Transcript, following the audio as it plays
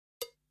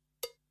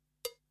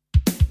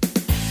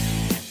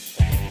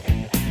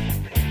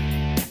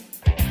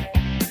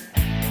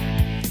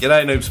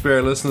G'day Noob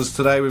Spirit listeners.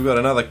 Today we've got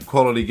another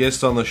quality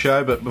guest on the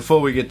show, but before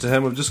we get to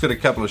him, we've just got a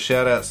couple of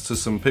shout outs to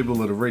some people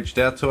that have reached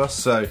out to us.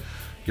 So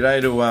g'day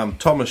to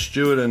Thomas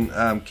Stewart in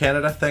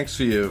Canada, thanks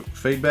for your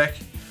feedback.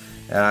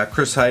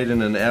 Chris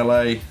Hayden in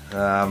LA,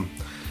 I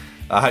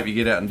hope you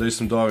get out and do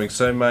some diving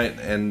soon, mate.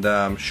 And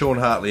Sean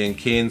Hartley in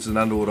Cairns, an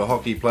underwater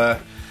hockey player.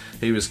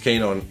 He was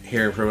keen on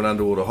hearing from an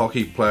underwater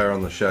hockey player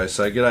on the show,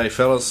 so g'day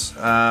fellas.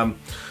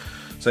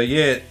 So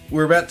yeah,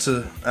 we're about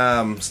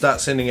to start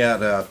sending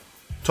out our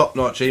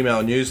top-notch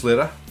email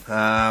newsletter,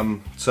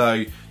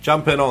 so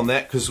jump in on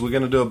that because we're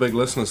going to do a big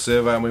listener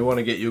survey and we want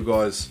to get you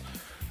guys'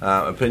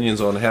 opinions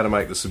on how to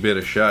make this a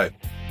better show.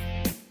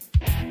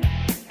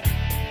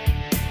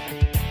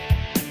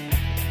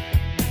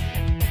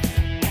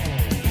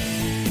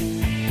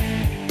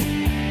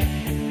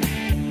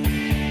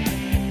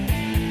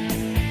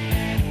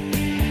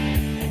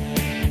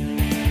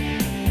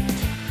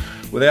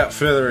 Without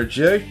further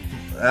ado,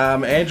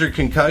 Andrew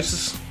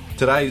Kinkosis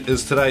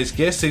is today's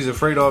guest. He's a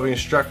freediving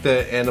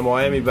instructor and a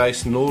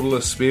Miami-based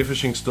Nautilus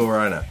spearfishing store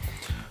owner.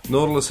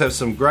 Nautilus have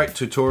some great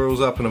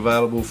tutorials up and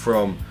available,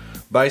 from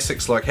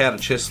basics like how to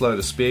chest load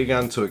a spear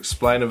gun to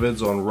explainer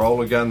vids on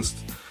roller guns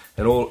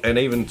and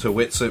even to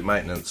wetsuit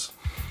maintenance.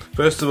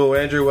 First of all,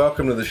 Andrew,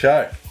 welcome to the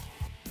show.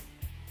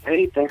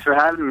 Hey, thanks for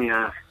having me.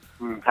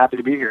 I'm happy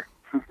to be here.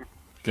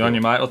 Good on you,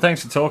 mate. Well,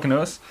 thanks for talking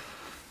to us.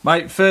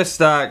 Mate, first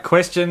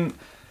question,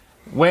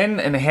 when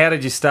and how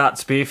did you start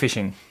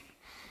spearfishing?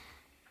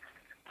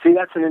 See,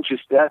 that's an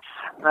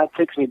that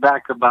takes me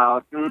back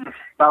about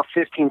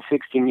 15,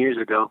 16 years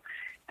ago.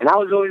 And I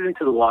was always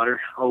into the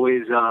water,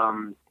 always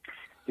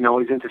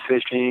into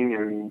fishing,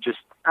 and just,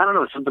 I don't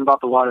know, something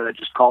about the water that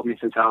just called me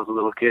since I was a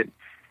little kid.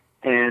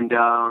 And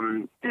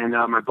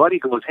my buddy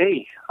goes,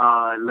 hey,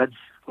 let's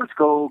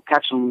go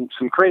catch some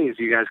crays.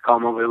 You guys call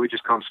them over there. We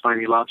just call them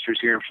spiny lobsters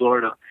here in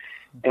Florida.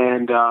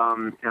 And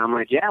I'm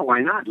like, yeah,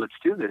 why not? Let's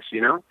do this,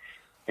 you know?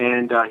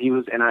 And I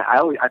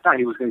thought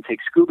he was going to take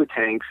scuba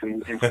tanks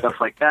and stuff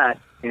like that.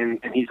 And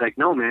he's like,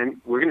 no, man,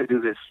 we're going to do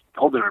this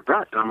holding our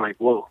breath. And I'm like,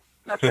 whoa,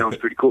 that sounds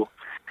pretty cool,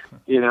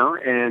 you know?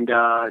 And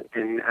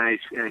I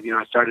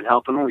started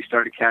helping him. We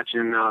started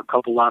catching a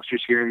couple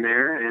lobsters here and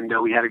there, and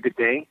we had a good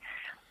day.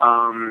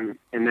 And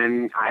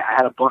then I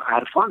had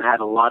fun. I had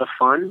a lot of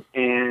fun,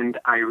 and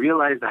I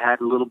realized I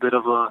had a little bit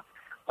of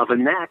a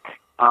knack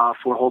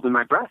for holding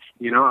my breath.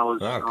 You know, I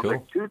was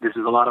like, dude, this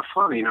is a lot of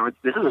fun. You know,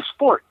 this is a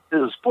sport. This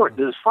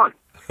is fun.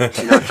 You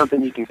know, it's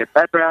something you can get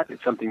better at.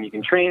 It's something you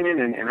can train in.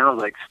 And I was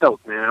like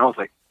stoked, man. I was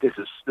like, this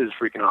is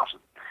freaking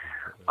awesome.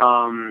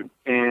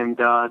 And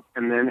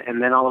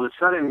then all of a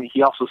sudden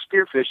he also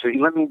spearfished. So he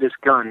lent me this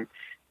gun,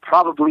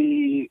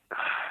 probably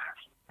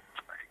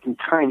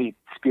tiny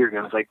spear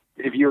gun. It's like,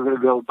 if you were going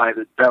to go by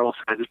the barrel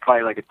size, it's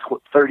probably like a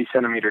 30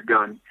 centimeter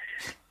gun.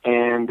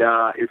 And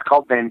it's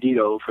called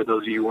Bandito, for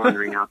those of you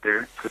wondering out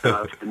there,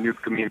 for the noob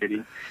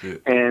community. Yeah.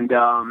 And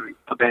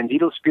a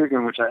Bandito spear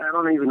gun, which I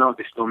don't even know if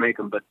they still make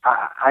them, but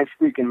I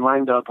freaking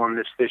lined up on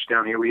this fish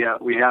down here. We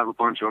have a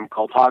bunch of them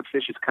called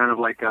hogfish. It's kind of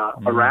like a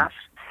wrasse.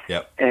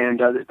 Yep. And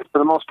for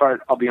the most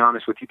part, I'll be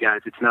honest with you guys,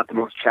 it's not the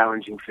most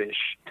challenging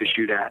fish to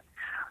shoot at.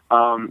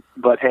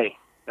 But hey,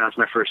 that was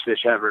my first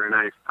fish ever, and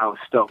I was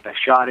stoked. I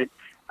shot it,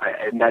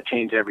 and that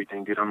changed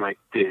everything, dude. I'm like,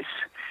 this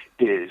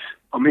is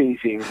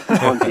amazing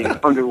hunting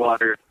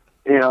underwater.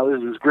 You know,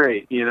 this is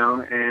great, you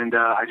know, and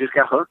I just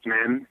got hooked,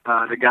 man.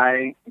 The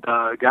guy,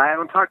 I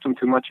don't talk to him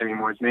too much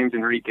anymore. His name's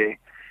Enrique.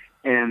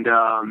 And,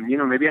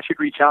 maybe I should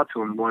reach out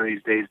to him one of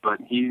these days, but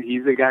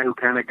he's the guy who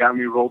kind of got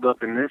me rolled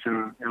up in this,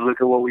 and look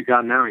at what we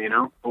got now, you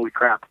know? Holy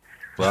crap.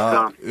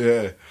 Wow,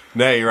 yeah.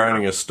 Now you're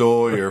owning a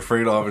store, you're a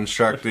freedive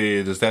instructor,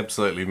 you're just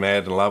absolutely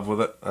mad in love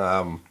with it.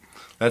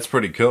 That's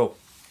pretty cool.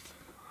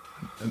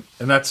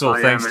 And that's all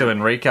thanks to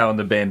Enrico and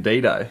the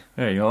Bandito.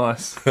 Very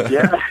nice.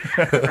 Yeah.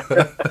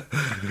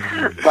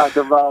 Talk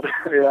about it.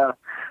 Yeah.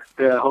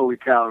 Yeah, holy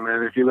cow,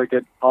 man. If you look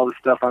at all the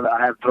stuff I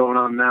have thrown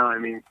on now, I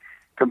mean,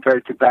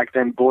 compared to back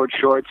then, board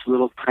shorts,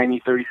 little tiny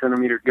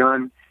 30-centimeter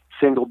gun,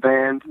 single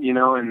band, you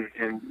know, and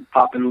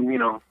popping, you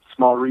know,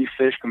 small reef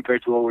fish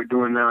compared to what we're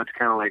doing now, it's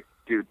kind of like,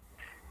 dude,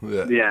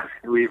 yeah,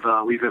 we've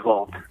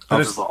evolved.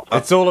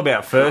 It's all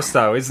about first,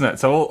 though, isn't it?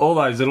 So all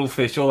those little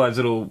fish, all those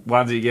little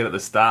ones that you get at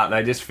the start,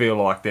 they just feel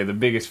like they're the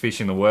biggest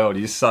fish in the world.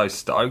 You're just so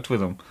stoked with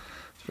them.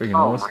 It's freaking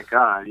awesome. My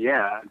God,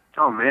 yeah.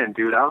 Oh man,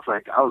 dude, I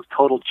was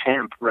total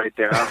champ right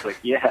there. I was like,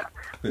 yeah,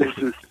 this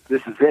is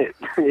it,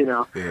 you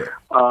know. Yeah.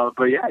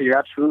 But yeah, you're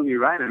absolutely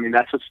right. I mean,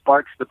 that's what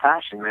sparks the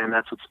passion, man.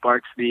 That's what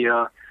sparks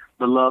the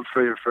love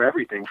for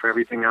everything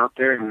out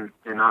there,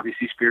 and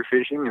obviously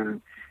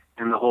spearfishing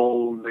and the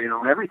whole, you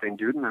know, everything,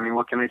 dude. I mean,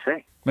 what can I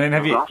say? Man,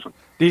 awesome.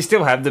 Do you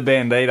still have the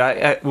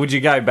Bandito? Would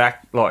you go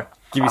back, like,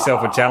 give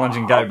yourself a challenge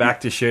and go back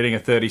to shooting a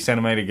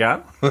 30-centimeter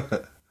gun?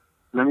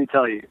 Let me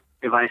tell you,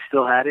 if I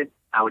still had it,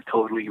 I would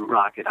totally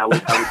rock it. I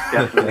would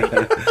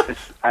definitely.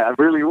 I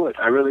really would.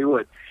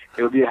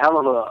 It would be a hell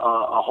of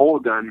a hole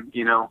gun,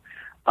 you know.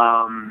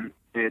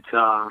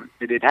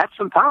 It had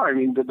some power. I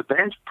mean, the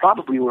bands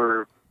probably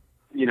were,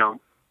 you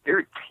know,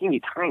 they're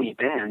teeny tiny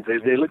bands.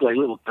 They look like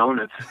little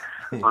donuts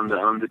on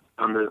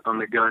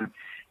the gun.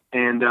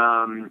 And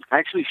I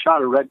actually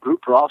shot a red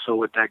grouper also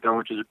with that gun,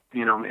 which is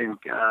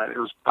it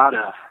was about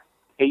a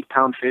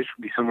 8-pound fish,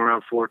 would be somewhere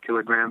around 4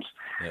 kilograms.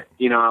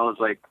 Yeah. I was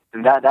like,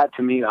 and that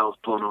to me, I was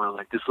blown away.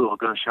 Like, this little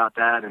gun shot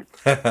that, and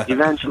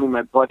eventually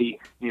my buddy,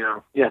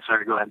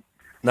 sorry, go ahead.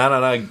 No,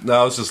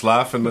 I was just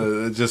laughing.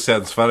 It just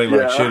sounds funny,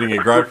 like shooting a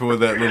groper with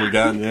that little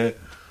gun, yeah.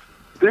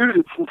 Dude,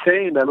 it's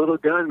insane, that little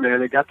gun,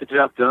 man. It got the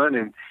job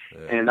done,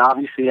 and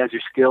obviously as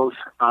your skills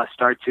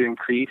start to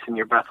increase and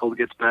your breath hold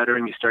gets better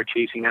and you start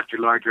chasing after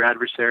larger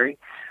adversary,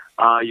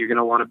 you're going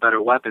to want a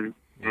better weapon.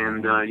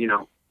 And,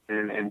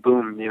 and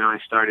boom, I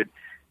started,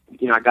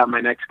 I got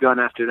my next gun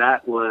after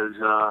that was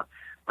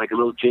like a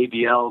little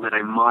JBL that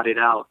I modded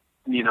out,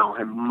 I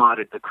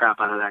modded the crap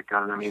out of that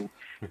gun. I mean,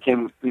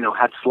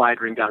 had slide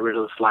ring, got rid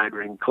of the slide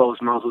ring,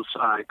 closed muzzles,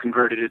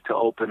 converted it to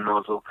open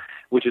muzzle,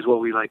 which is what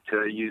we like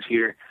to use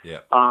here. Yeah.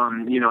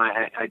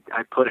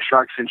 I put a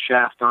shark fin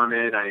shaft on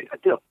it. I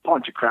did a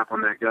bunch of crap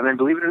on that gun. And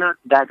believe it or not,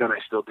 that gun I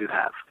still do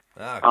have.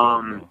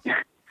 Cool.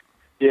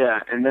 Yeah,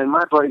 and then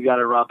my buddy got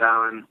a Rob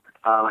Allen,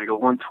 like a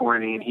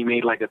 120, and he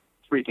made like a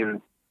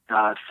freaking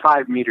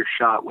 5-meter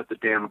shot with the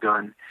damn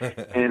gun.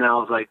 And I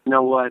was like, you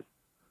know what?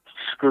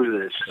 Screw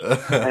this.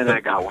 And I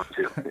got one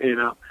too,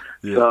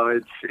 Yeah. So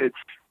it's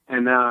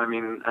and now, I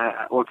mean,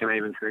 what can I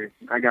even say?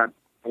 I got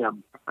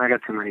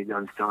too many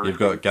guns still. You've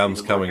got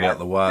gums coming out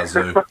the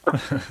wazoo.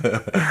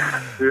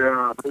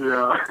 Yeah.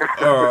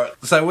 All right.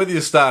 So with you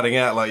starting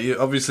out, like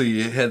obviously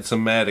you had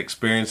some mad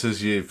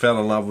experiences. You fell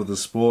in love with the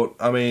sport.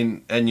 I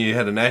mean, and you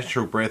had a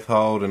natural breath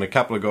hold and a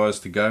couple of guys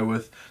to go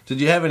with. Did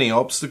you have any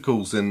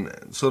obstacles and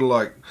sort of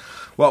like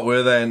what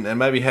were they and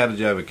maybe how did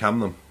you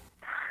overcome them?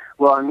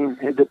 Well, I mean,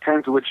 it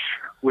depends which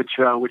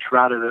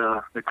route of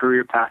the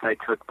career path I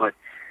took, but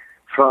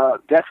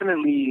for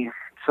definitely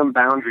some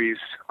boundaries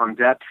on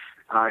depth.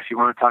 If you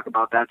want to talk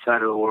about that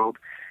side of the world,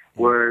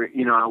 where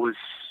I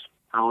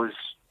was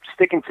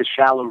sticking to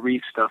shallow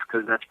reef stuff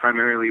because that's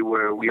primarily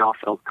where we all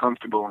felt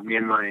comfortable. Me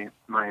and my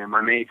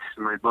mates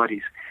and my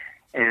buddies,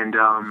 and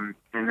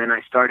then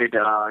I started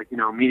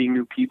meeting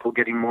new people,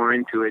 getting more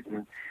into it,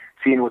 and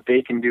seeing what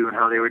they can do and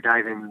how they were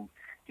diving.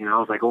 I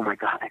was like, oh my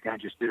god, that guy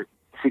just did a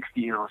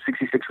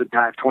 66-foot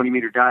dive,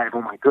 20-meter dive.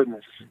 Oh my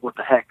goodness, what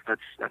the heck?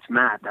 That's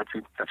mad.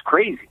 That's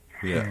crazy.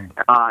 Yeah.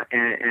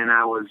 And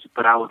I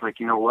was like,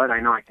 you know what?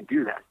 I know I can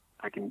do that.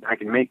 I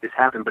can make this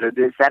happen. But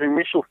it's that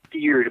initial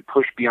fear to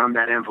push beyond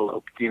that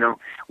envelope.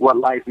 What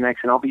lies next?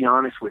 And I'll be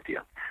honest with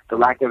you, the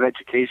lack of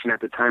education at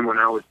the time when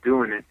I was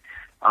doing it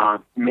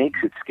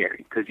makes it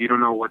scary because you don't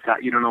know what's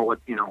out. You don't know what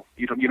You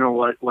don't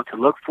know what to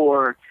look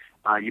for.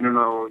 You don't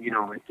know.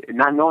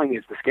 Not knowing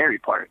is the scary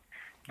part.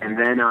 And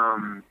then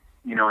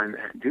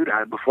dude,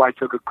 before I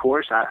took a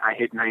course, I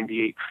hit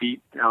 98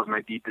 feet. That was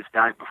my deepest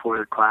dive before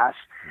the class.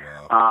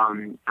 Wow.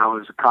 I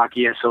was a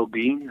cocky SOB.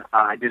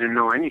 I didn't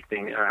know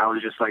anything. I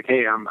was just like,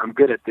 hey, I'm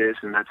good at this,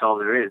 and that's all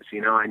there is.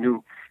 I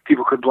knew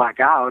people could black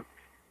out,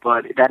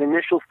 but that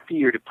initial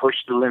fear to push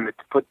the limit,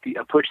 to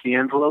push the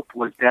envelope,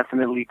 was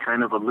definitely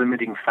kind of a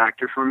limiting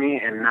factor for me,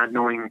 and not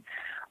knowing,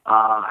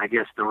 I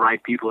guess, the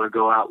right people to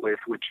go out with,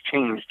 which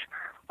changed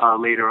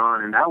later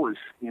on, and that was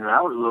a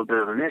little bit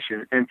of an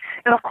issue. And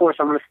of course,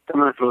 I'm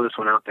gonna throw this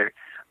one out there.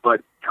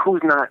 But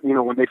who's not,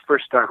 when they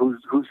first start,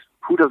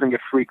 who doesn't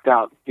get freaked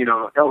out?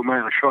 Oh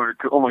man, a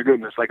shark! Oh my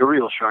goodness, like a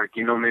real shark.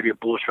 Maybe a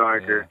bull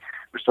shark or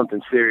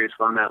something serious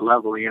on that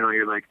level.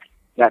 You're like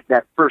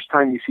that first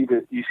time you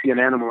see an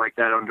animal like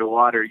that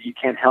underwater, you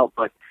can't help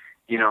but,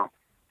 you know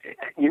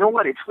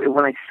what? It's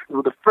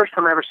the first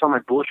time I ever saw my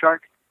bull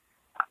shark,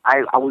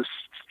 I was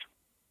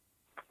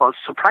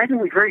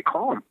surprisingly very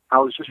calm. I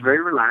was just very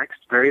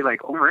relaxed, very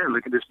like, oh man,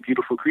 look at this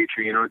beautiful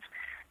creature. It's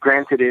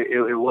granted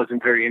it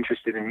wasn't very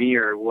interested in me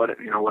or what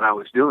I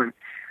was doing,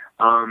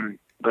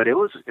 but it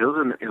was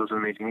an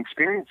amazing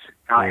experience.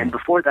 And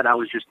before that, I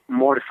was just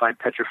mortified,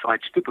 petrified,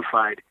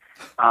 stupefied,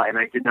 and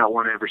I did not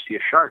want to ever see a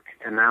shark.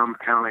 And now I'm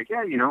kind of like,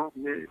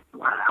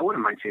 I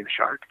wouldn't mind seeing a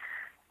shark.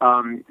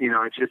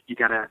 It's just you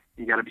gotta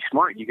be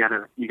smart. You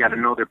gotta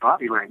know their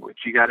body language.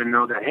 You gotta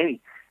know that, hey,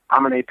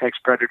 I'm an apex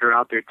predator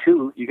out there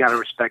too. You got to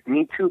respect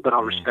me too, but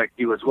I'll respect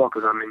you as well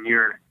because I'm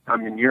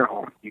in your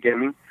home. You get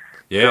me?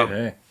 Yeah.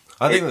 Yeah.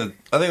 I think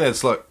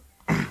that's like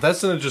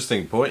that's an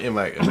interesting point you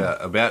make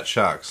about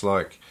sharks.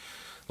 Like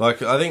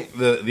I think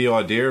the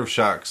idea of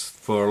sharks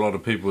for a lot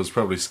of people is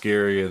probably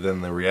scarier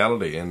than the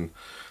reality. And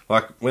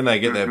like when they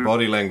get that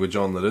body language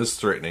on that is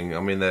threatening,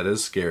 I mean that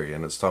is scary,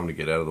 and it's time to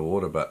get out of the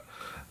water. But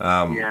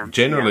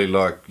generally,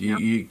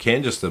 you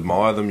can just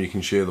admire them. You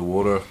can share the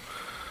water,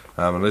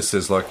 unless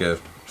there's like a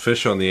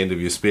fish on the end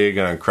of your spear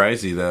going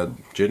crazy. They're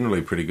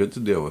generally pretty good to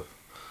deal with.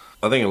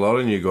 I think a lot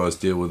of you guys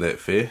deal with that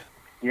fair.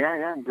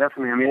 Yeah,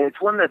 definitely. I mean, it's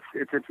one that's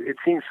it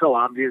seems so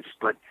obvious,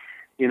 but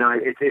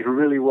it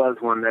really was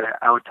one that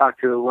I would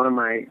talk to one of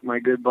my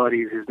good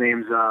buddies. His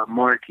name's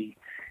Marky.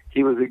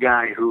 He was a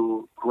guy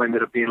who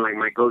ended up being like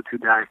my go-to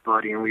dive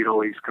buddy, and we'd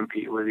always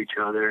compete with each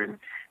other, and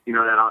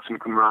that awesome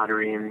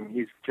camaraderie. And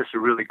he's just a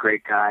really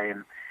great guy,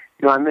 and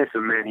I miss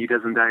him, man. He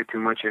doesn't dive too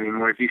much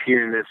anymore. If he's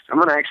hearing this, I'm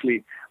gonna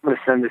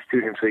send this to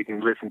him so he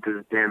can listen to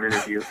this damn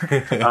interview,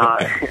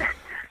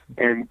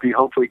 and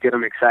hopefully get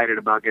him excited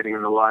about getting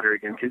in the water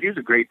again, because he was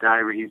a great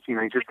diver. He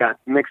just got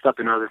mixed up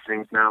in other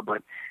things now,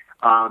 but.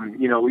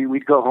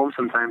 We'd go home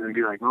sometimes and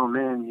be like, oh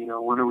man,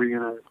 when are we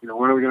gonna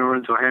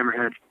run to a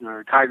hammerhead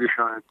or tiger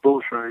shark,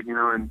 bull shark,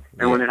 and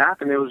when it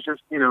happened, it was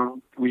just,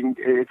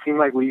 it seemed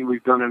like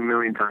we've done it a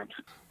million times.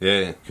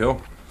 Yeah,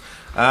 cool.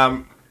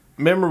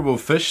 Memorable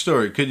fish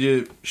story. Could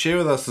you share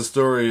with us the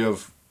story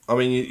of? I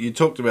mean, you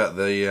talked about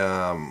the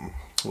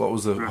what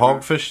was the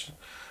hogfish,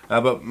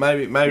 but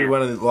maybe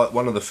one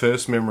of the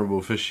first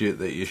memorable fish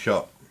that you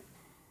shot.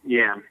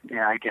 Yeah,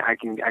 I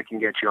can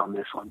get you on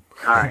this one.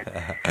 All right.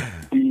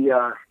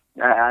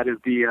 Out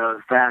of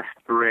the vast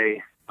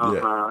array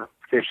of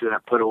fish that I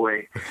put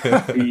away,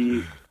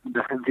 the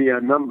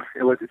number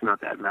it's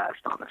not that vast,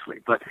 honestly,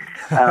 but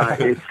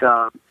it's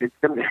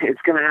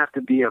gonna have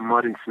to be a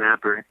mud and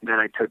snapper that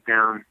I took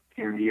down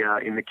in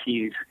the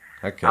Keys.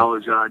 Okay. I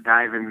was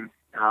diving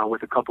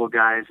with a couple of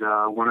guys.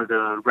 One of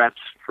the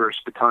reps for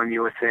Spaton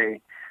USA,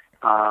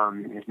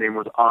 his name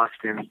was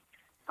Austin.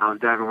 I was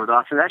diving with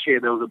Austin. Actually,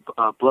 there was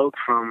a bloke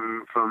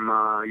from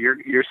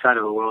your side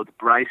of the world,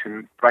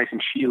 Bryson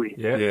Sheely.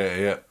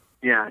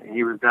 Yeah,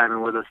 he was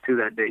diving with us too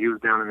that day. He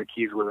was down in the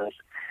Keys with us,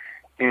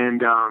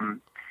 and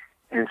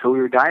so we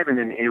were diving,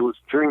 and it was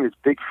during this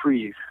big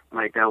freeze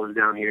like that was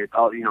down here.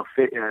 All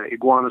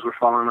iguanas were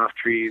falling off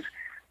trees,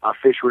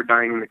 fish were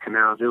dying in the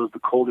canals. It was the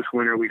coldest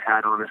winter we've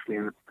had, honestly.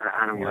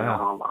 I don't even know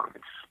how long.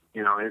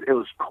 It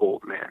was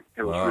cold, man.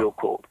 It was real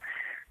cold.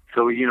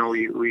 So we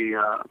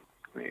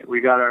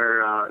got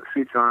our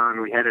suits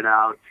on. We headed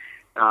out.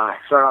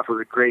 Started off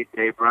with a great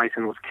day.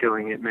 Bryson was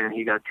killing it, man.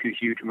 He got 2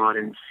 huge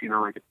muddins,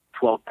 like a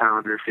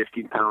 12-pounder,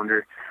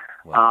 15-pounder.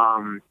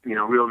 Wow.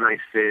 Real nice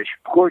fish.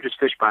 Gorgeous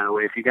fish, by the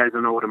way. If you guys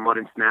don't know what a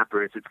muddin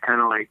snapper is, it's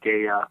kind of like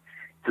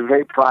it's a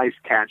very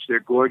prized catch. They're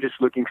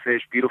gorgeous-looking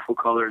fish, beautiful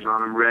colors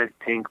on them, red,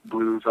 pink,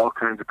 blues, all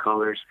kinds of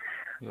colors.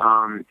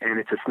 Yeah. And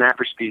it's a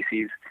snapper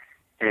species,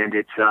 and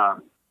it's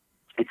a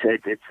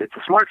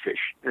smart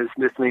fish. This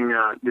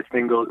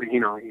thing goes.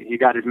 He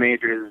got his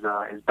major,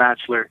 his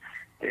bachelor,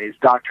 his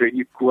doctorate,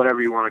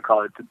 whatever you want to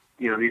call it.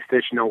 These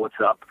fish know what's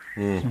up,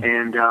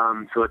 and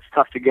so it's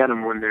tough to get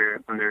them when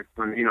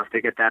if they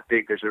get that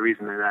big. There's a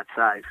reason they're that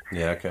size.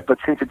 Yeah. Okay. But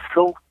since it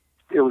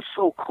was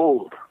so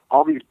cold,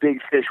 all these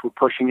big fish were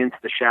pushing into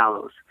the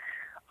shallows.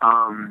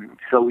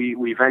 So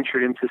we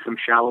ventured into some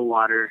shallow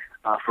water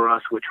for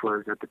us, which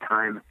was at the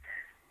time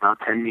about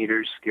 10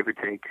 meters, give or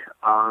take.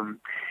 And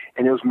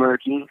it was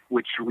murky,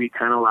 which we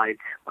kind of like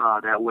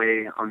that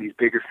way on these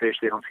bigger fish.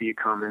 They don't see you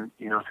coming,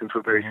 since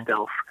we're very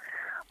stealth.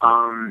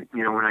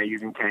 We're not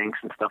using tanks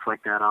and stuff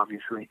like that,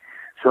 obviously.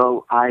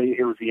 So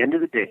it was the end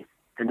of the day,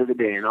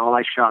 and all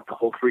I shot the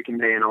whole freaking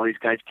day, and all these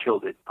guys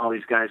killed it. All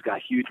these guys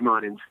got huge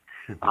muddins.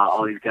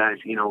 All these guys,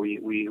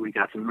 we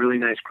got some really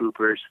nice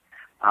groupers,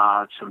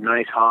 some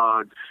nice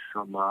hogs,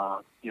 some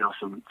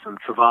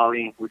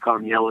trevally. We call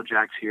them yellow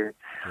jacks here.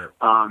 Yep.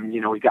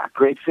 We got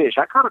great fish.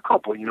 I caught a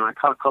couple. I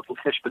caught a couple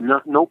fish, but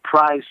no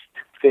prized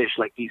fish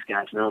like these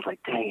guys. And I was like,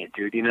 dang it,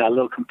 dude. That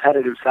little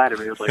competitive side of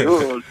me was like,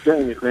 oh,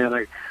 dang it, man.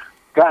 I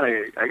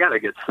gotta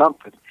get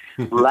something.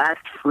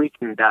 Last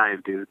freaking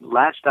dive, dude.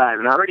 Last dive,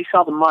 and I already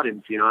saw the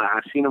muddins.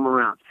 I've seen them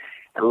around.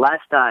 And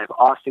last dive,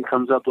 Austin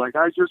comes up like,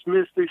 I just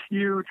missed this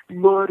huge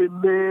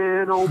muddin,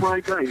 man. Oh my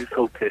God, he's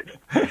so pissed.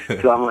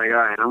 So I'm like, all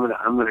right,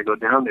 I'm gonna go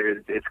down there.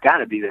 It's got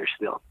to be there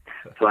still.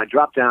 So I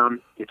drop down.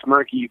 It's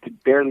murky. You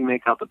could barely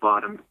make out the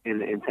bottom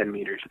in 10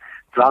 meters.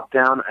 Drop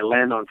down. I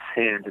land on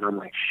sand, and I'm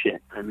like,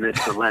 shit, I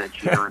missed the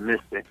ledge. I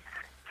missed it.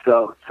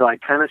 So I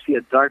kind of see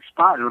a dark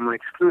spot, and I'm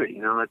like, screw it.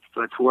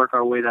 Let's work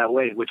our way that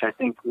way, which I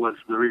think was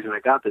the reason I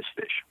got this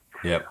fish.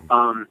 Yep.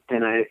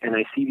 And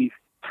I see these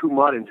 2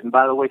 muddins, and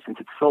by the way, since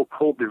it's so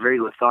cold, they're very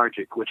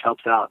lethargic, which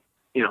helps out.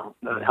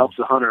 Helps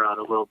the hunter out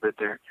a little bit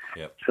there.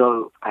 Yep.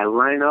 So I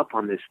line up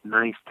on this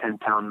nice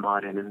 10-pound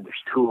muddin, and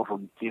there's 2 of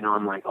them.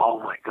 I'm like, oh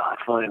my God,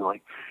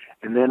 finally.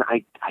 And then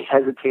I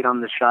hesitate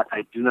on the shot.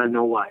 I do not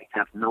know why. I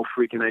have no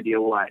freaking idea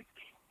why.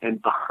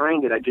 And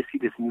behind it, I just see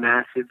this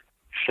massive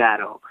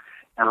shadow.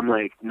 And I'm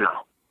like,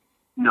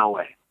 no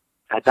way.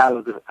 I thought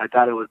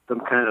it was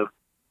some kind of,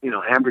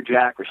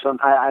 amberjack or something.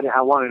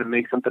 I wanted to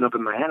make something up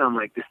in my head. I'm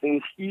like, this thing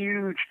is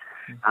huge.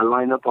 I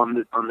line up on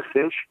the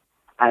fish.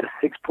 I had a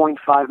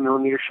 6.5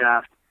 millimeter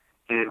shaft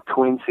and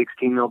twin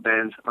 16 mil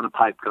bends on a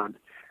pipe gun.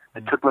 I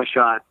took my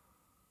shot.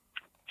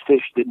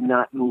 Fish did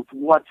not move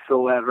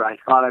whatsoever. I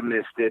thought I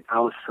missed it. I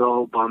was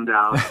so bummed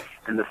out,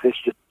 and the fish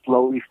just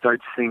slowly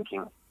starts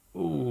sinking.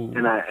 Ooh.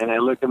 And I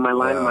looked at my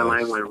line, and my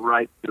line went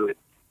right through it.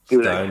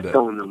 Dude, I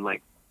stoned him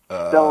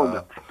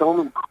stoned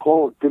him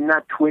cold. Did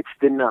not twitch,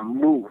 did not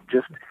move.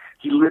 Just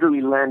he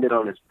literally landed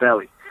on his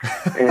belly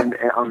and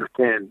on the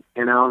sand.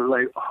 And I was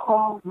like,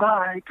 oh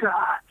my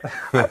God!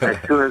 As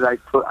soon as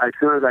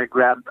I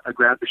grabbed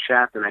the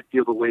shaft and I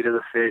feel the weight of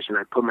the fish and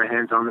I put my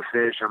hands on the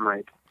fish, I'm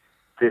like,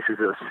 this is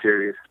a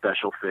serious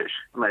special fish.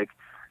 Like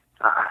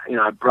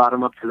I brought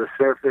them up to the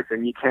surface,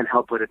 and you can't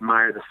help but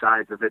admire the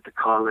size of it, the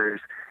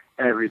colors,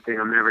 everything.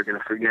 I'm never going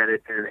to forget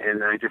it.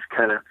 And I just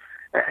kind of,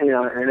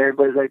 and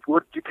everybody's like,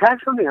 "What, did you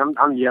catch something?"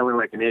 I'm yelling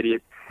like an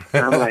idiot.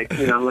 And I'm like,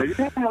 I'm like,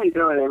 "Hey, how you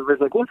doing?" And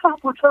everybody's like,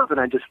 "What's up?" And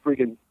I just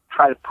freaking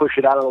try to push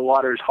it out of the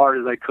water as hard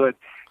as I could.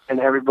 And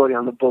everybody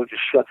on the boat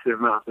just shuts their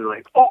mouth. They're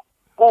like,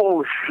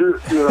 oh,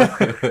 shit,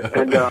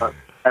 And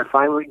I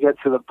finally get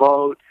to the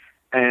boat,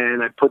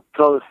 and I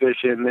throw the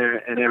fish in there,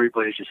 and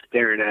everybody's just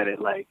staring at it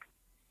like,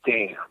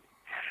 damn.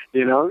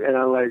 And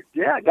I'm like,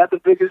 yeah, I got the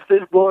biggest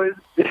fish, boys.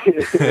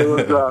 It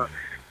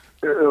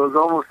was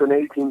almost an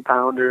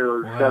 18-pounder. It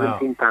was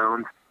 17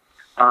 pounds,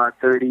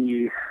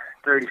 30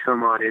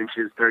 some odd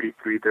inches,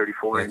 33,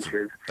 34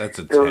 inches. That's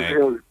a It tag.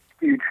 was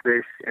huge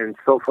fish, and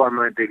so far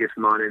my biggest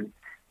one.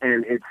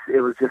 And it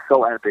was just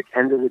so epic.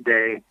 End of the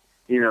day,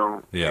 it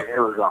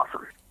was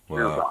awesome. Wow.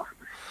 It was awesome.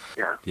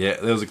 Yeah. Yeah,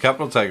 there was a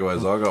couple of takeaways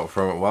I got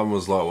from it. One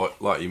was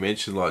like you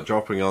mentioned, like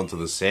dropping onto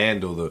the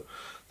sand or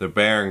the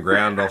barren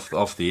ground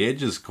off the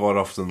edge is quite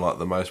often like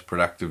the most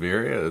productive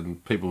area,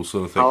 and people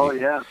sort of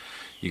think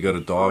you got to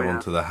dive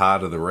onto the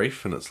heart of the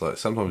reef, and it's like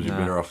sometimes you're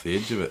better off the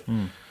edge of it.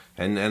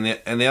 And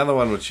the other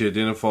one which you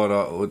identified,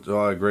 which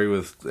I agree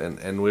with,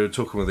 and we were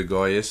talking with a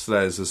guy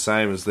yesterday, is the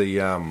same as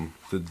the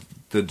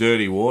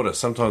dirty water.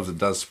 Sometimes it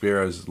does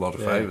sparrows a lot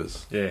of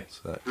favours. Yeah.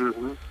 So.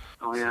 Mm-hmm.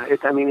 Oh yeah,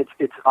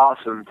 it's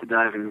awesome to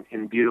dive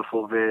in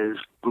beautiful viz,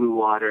 blue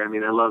water. I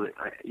mean, I love it.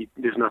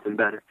 There's nothing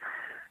better.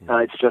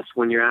 It's just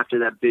when you're after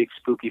that big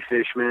spooky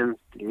fish, man,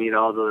 you need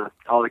all the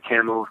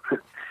camo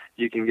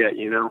you can get.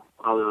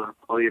 All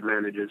the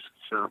advantages.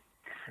 So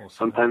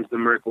sometimes the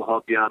Merc will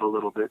help you out a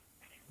little bit.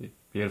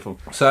 Beautiful.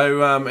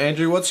 So,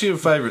 Andrew, what's your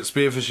favourite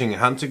spearfishing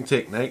hunting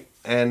technique,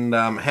 and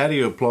how do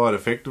you apply it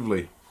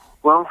effectively?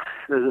 Well,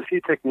 there's a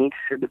few techniques.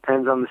 It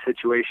depends on the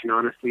situation,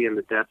 honestly, and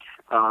the depth.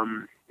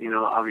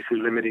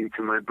 Obviously limiting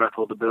to my breath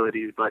hold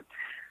abilities, but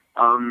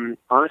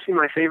honestly,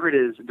 my favorite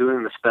is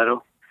doing the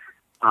Speto.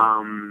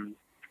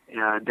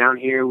 Down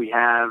here we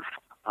have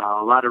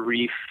a lot of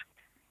reef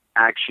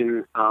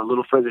action. A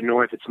little further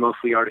north, it's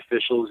mostly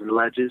artificials and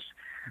ledges.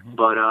 Mm-hmm.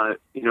 But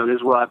this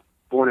is where I'm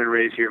born and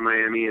raised here in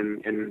Miami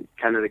and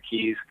kind of the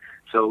Keys.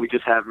 So we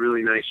just have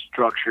really nice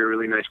structure,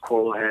 really nice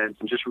coral heads,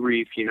 and just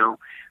reef,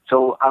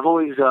 So I've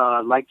always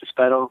liked the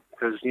Speto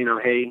because,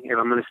 hey, if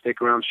I'm going to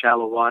stick around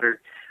shallow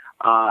water,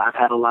 I've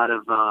had a lot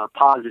of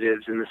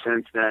positives in the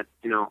sense that,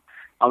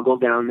 I'll go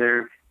down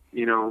there,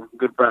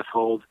 good breath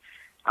hold,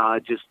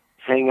 just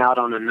hang out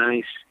on a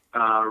nice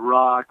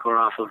rock or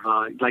off of,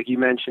 like you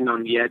mentioned,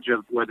 on the edge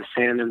of where the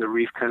sand and the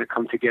reef kind of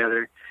come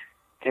together.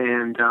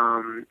 And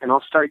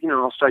I'll start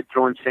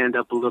throwing sand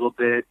up a little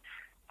bit.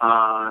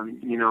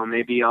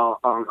 Maybe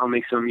I'll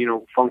make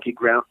some, funky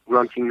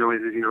grunting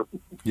noises,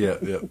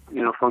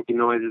 funky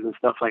noises and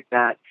stuff like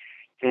that.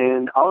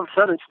 And all of a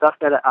sudden, stuff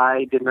that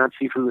I did not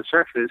see from the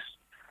surface,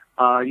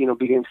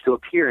 begins to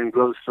appear and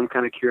grows some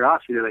kind of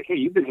curiosity. They're like, "Hey,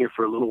 you've been here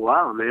for a little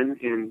while, man,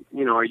 and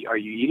are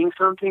you eating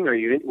something? Are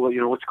you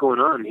what's going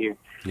on here?"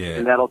 Yeah.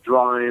 And that'll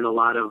draw in a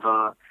lot of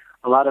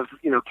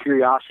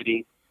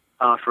curiosity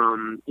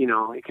from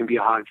it can be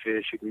a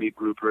hogfish, it can be a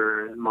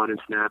grouper, mud and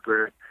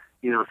snapper,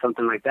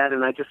 something like that.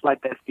 And I just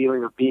like that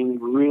feeling of being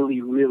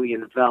really, really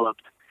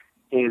enveloped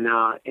in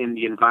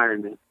the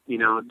environment.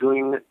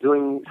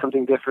 Doing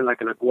something different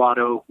like an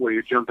aguado where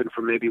you're jumping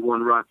from maybe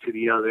one rock to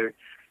the other.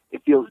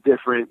 It feels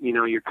different.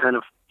 You're kind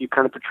of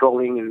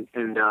patrolling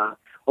and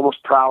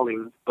almost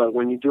prowling. But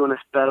when you're doing a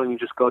Speto and you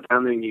just go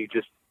down there and you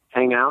just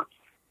hang out,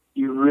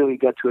 you really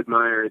get to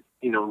admire,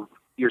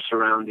 your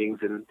surroundings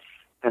and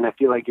I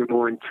feel like you're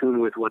more in tune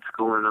with what's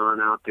going on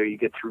out there. You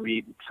get to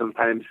read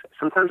sometimes.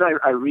 Sometimes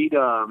I read.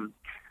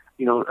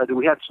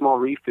 We have small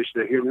reef fish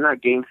that here. They're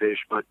not game fish,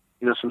 but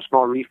some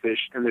small reef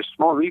fish. And there's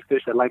small reef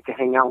fish that like to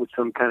hang out with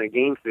some kind of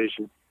game fish.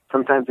 And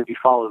sometimes if you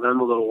follow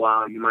them a little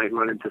while, you might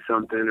run into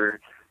something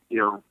or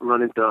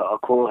run into a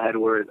coral head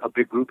where a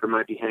big grouper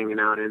might be hanging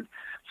out in.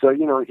 So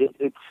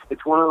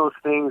it's one of those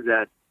things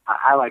that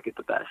I like it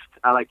the best.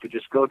 I like to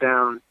just go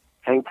down,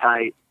 hang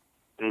tight,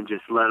 and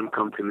just let them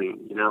come to me.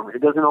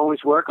 It doesn't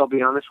always work, I'll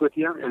be honest with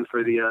you. And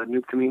for the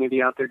new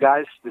community out there,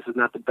 guys, this is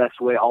not the best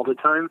way all the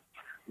time,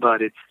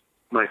 but it's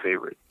my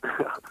favorite.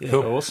 Yeah,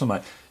 awesome,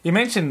 mate. You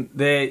mentioned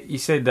there, you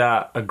said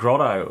a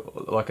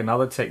grotto, like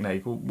another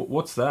technique.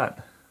 What's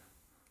that?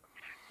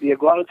 The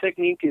aguado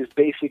technique is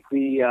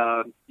basically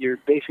you're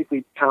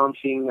basically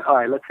pouncing. All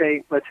right, let's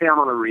say I'm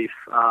on a reef.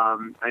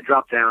 I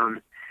drop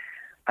down.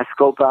 I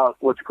scope out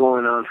what's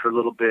going on for a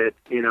little bit.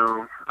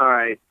 All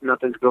right,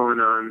 nothing's going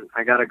on.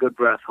 I got a good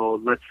breath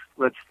hold.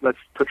 Let's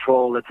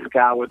patrol. Let's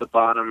scour the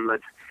bottom.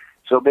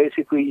 So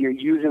basically, you're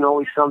using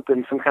always some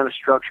kind of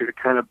structure to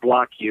kind of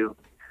block you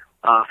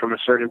from a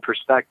certain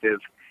perspective.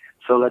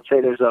 So let's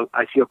say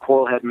I see a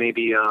coral head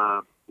maybe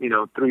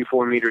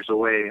 3-4 meters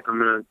away. I'm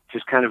gonna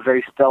just kind of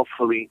very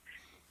stealthily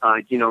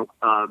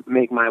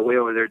make my way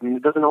over there. And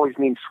it doesn't always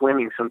mean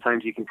swimming.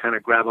 Sometimes you can kind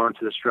of grab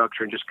onto the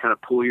structure and just kind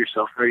of pull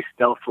yourself very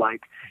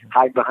stealth-like,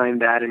 hide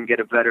behind that, and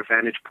get a better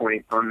vantage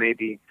point on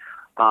maybe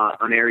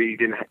an area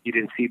you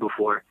didn't see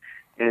before.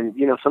 And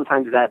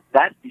sometimes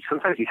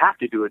sometimes you have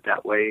to do it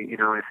that way.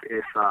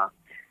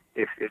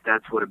 If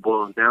that's what it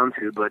boils down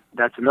to. But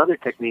that's another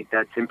technique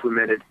that's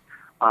implemented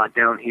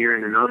down here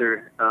and in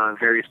other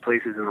various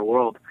places in the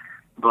world.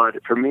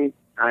 But for me,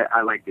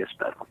 I like the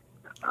espejo.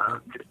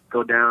 Just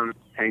go down,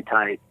 hang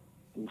tight,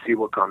 and see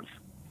what comes.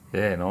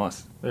 Yeah,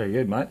 nice. Very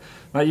good, mate.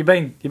 Mate, you've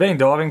been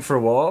diving for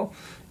a while.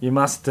 You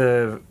must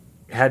have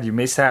had your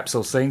mishaps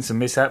or seen some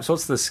mishaps.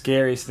 What's the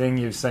scariest thing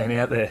you've seen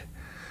out there?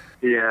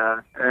 Yeah.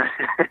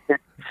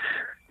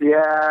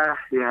 yeah.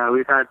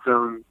 We've done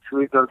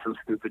some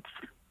stupid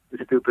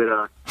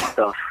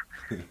stuff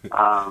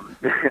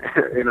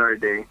in our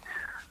day.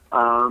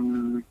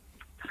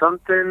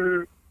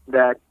 Something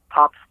that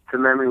pops to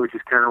memory, which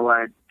is kind of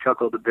why I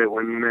chuckled a bit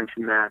when you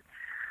mentioned that.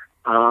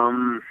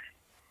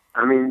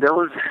 I mean, there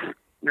was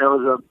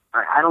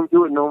I don't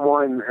do it no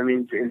more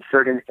in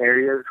certain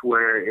areas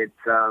where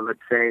it's, let's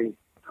say,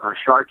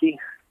 sharky,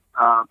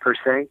 per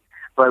se,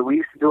 but we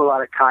used to do a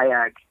lot of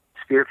kayak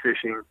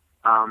spearfishing,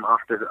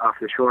 off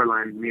the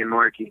shoreline, me and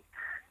Marky.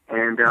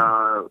 And,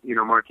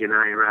 Marky and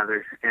I,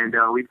 rather. And,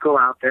 we'd go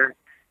out there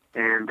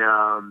and,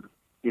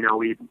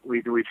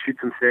 we'd shoot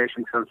some fish,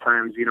 and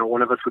sometimes,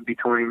 one of us would be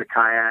towing the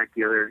kayak,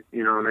 the other,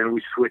 and then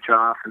we'd switch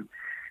off.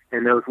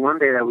 And there was one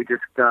day that we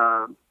just,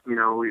 we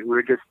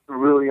were just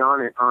really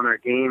on our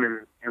game,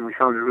 and we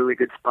found a really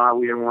good spot.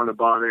 We didn't want to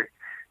bother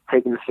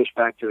taking the fish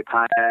back to the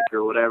kayak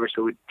or whatever,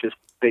 so we'd just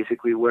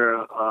basically wear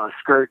a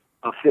skirt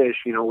of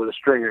fish, with a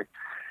stringer,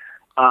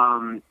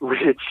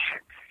 which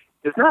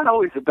is not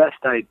always the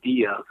best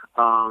idea.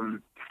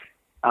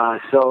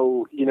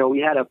 So, we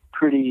had a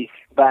pretty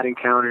bad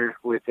encounter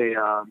with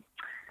a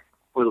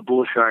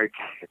bull shark,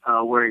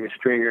 wearing a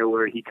stringer,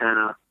 where he kind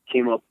of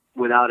came up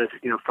without us,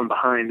 from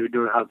behind.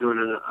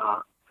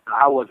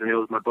 I wasn't, it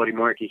was my buddy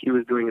Marky. He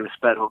was doing an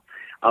espejo.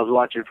 I was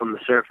watching from the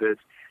surface,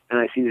 and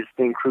I see this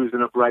thing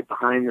cruising up right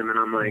behind him, and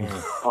I'm like,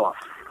 oh,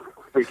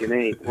 freaking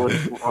A,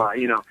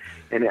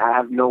 and I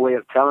have no way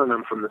of telling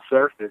him from the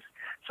surface.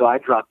 So I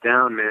dropped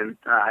down, man.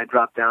 I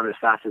dropped down as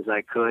fast as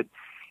I could,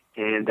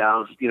 and I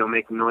was,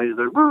 making noises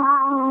like,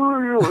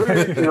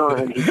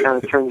 and he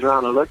kind of turns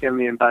around to look at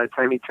me, and by the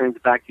time he turns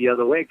back the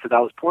other way, because I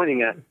was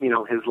pointing at,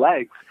 his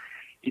legs,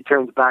 he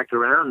turns back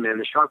around, man.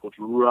 The shark was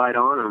right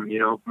on him,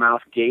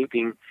 mouth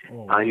gaping. He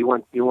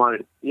didn't want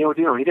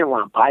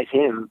to bite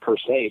him per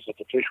se, but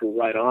the fish was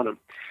right on him.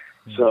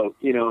 So,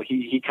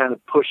 he kind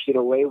of pushed it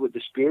away with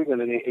the spear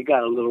gun, and it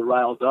got a little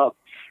riled up.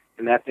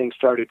 And that thing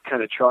started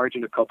kind of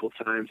charging a couple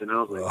times, and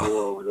I was like,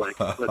 "Whoa! Like,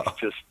 let's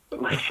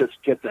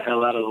just get the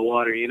hell out of the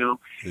water,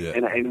 Yeah.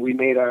 And we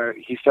made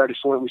he started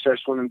swimming. We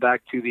started swimming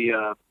back to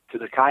the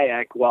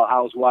kayak while I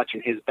was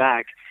watching his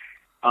back,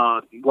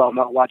 while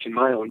not watching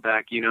my own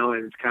back,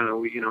 And it's kind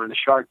of and the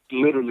shark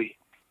literally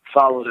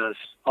followed us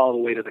all the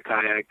way to the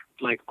kayak,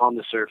 like on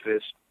the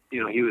surface.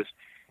 He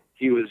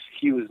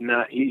was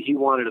not. He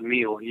wanted a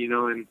meal,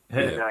 and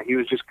he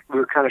was just. We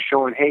were kind of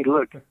showing, hey,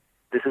 look.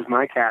 This is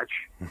my catch.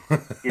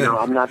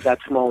 I'm not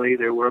that small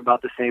either. We're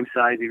about the same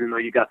size, even though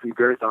you got some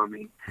girth on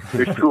me.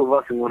 There's two of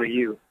us and one of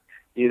you,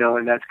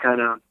 and that's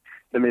kind of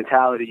the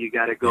mentality. You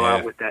got to go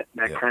out with that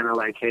kind of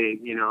like, hey,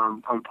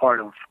 I'm part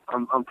of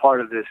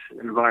this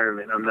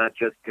environment. I'm not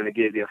just going to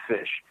give you a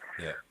fish.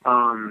 Yeah.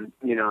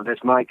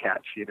 That's my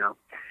catch.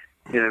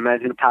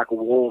 Imagine a pack of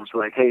wolves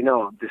like, hey,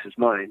 no, this is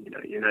mine.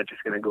 You're not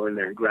just going to go in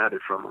there and grab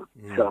it from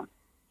them.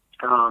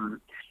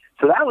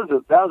 So that was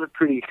a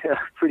pretty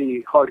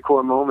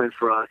hardcore moment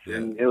for us,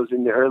 and it was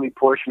in the early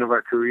portion of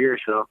our career,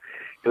 so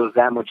it was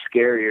that much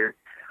scarier.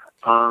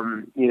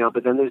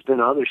 But then there's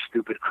been other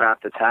stupid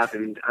crap that's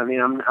happened. I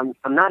mean,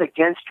 I'm not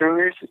against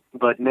stringers,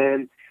 but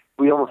man,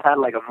 we almost had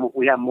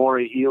we have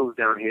moray eels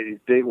down here, these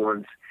big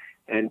ones,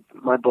 and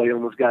my buddy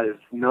almost got his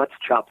nuts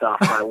chopped off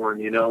by one,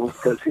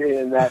 because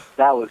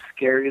that was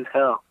scary as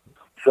hell.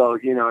 So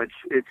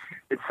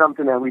it's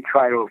something that we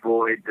try to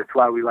avoid. That's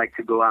why we like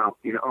to go out,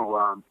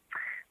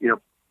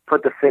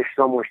 put the fish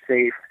somewhere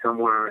safe,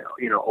 somewhere,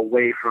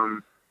 away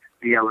from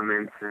the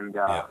elements, and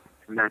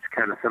that's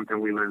kind of something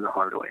we learned the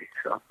hard way.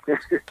 So,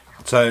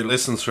 so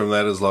lessons from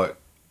that is like,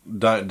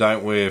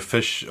 don't wear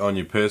fish on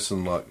your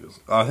person. Like,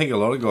 I think a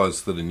lot of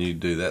guys that are new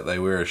do that. They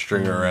wear a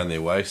stringer around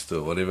their waist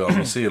or whatever.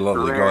 I see a lot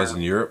of the guys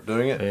in Europe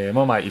doing it. Yeah,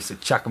 my mate used to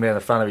chuck them down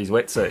the front of his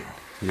wetsuit.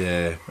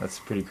 Yeah, that's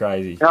pretty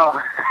crazy. Oh.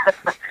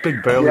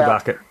 Big burly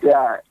bucket.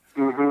 Yeah,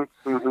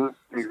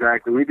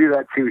 exactly. We do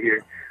that too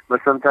here. But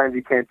sometimes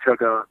you can't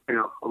chuck a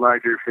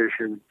larger fish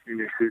in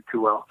your suit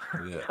too well.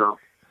 Yeah. So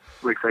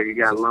looks like you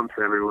got lumps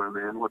everywhere,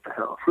 man. What the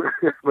hell?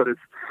 But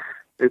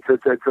it's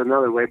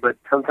another way. But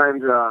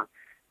sometimes I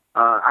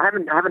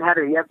haven't had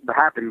it yet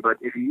happen. But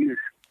if you use,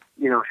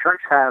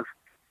 sharks have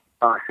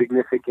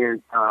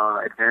significant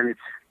advantage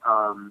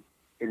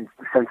in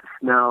the sense of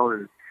smell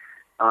and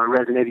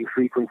resonating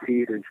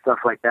frequencies and stuff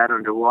like that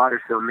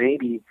underwater. So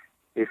maybe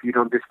if you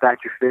don't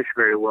dispatch your fish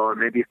very well, or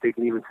maybe if they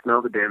can even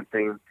smell the damn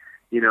thing,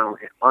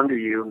 under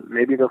you,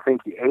 maybe they'll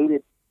think you ate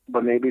it,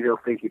 but maybe they'll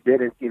think you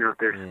didn't, if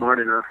they're smart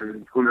enough.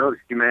 And who knows?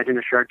 You imagine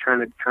a shark trying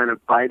to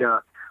bite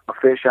a a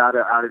fish out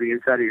of the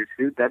inside of your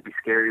suit, that'd be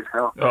scary as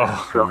hell.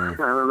 Oh, so I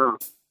don't know.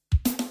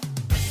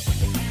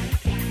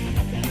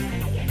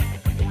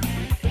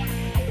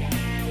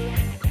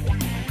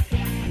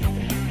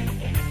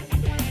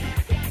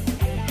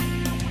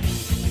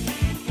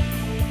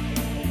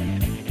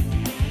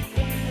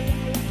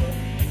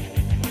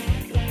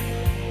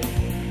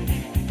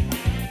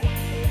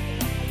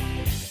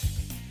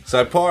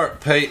 So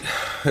Pirate Pete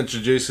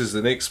introduces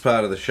the next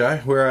part of the show.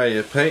 Where are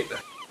you, Pete?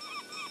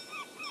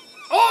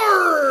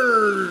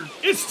 Arr!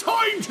 It's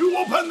time to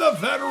open the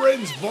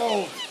Veterans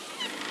Vault!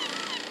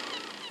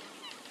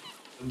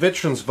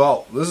 Veterans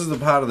Vault. This is the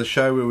part of the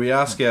show where we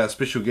ask our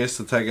special guests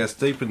to take us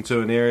deep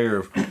into an area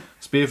of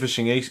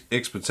spearfishing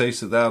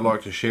expertise that they would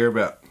like to share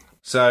about.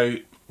 So,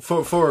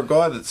 for a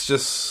guy that's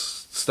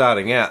just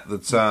starting out,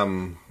 that's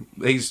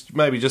he's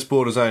maybe just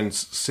bought his own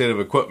set of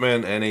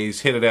equipment and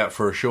he's headed out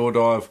for a shore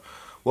dive,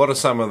 what are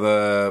some of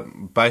the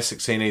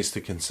basics he needs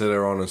to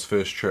consider on his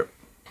first trip?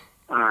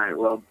 All right.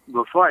 Well,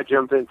 before I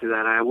jump into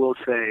that, I will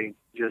say,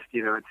 just,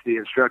 it's the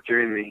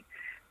instructor in me.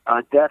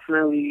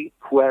 Definitely,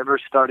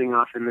 whoever's starting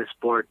off in this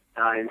sport,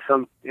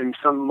 in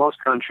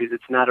most countries,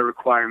 it's not a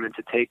requirement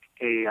to take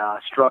a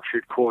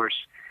structured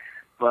course.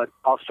 But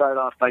I'll start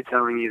off by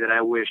telling you that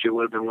I wish it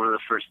would have been one of the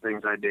first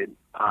things I did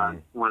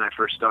when I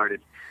first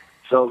started.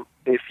 So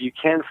if you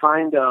cannot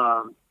find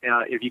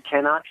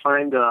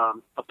a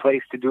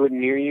place to do it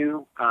near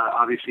you,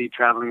 obviously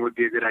traveling would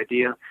be a good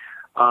idea.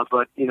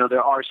 But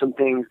there are some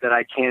things that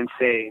I can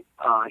say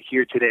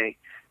here today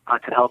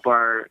to help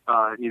our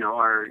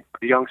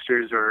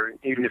youngsters, or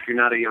even if you're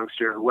not a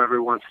youngster,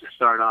 whoever wants to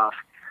start off,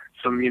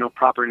 some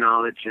proper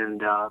knowledge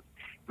and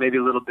maybe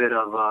a little bit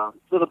of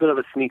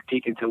a sneak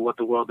peek into what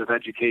the world of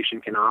education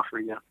can offer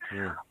you.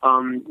 Yeah.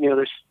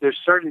 There's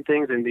certain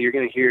things, and you're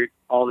going to hear it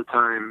all the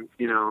time,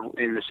 in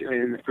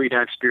the free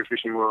dive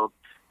spearfishing world,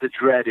 the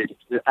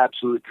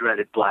absolute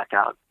dreaded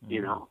blackout.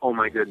 Oh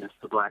my goodness,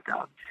 the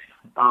blackout.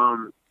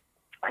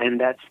 And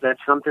that's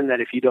something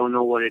that if you don't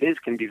know what it is,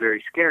 can be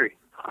very scary.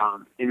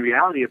 In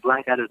reality, a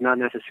blackout is not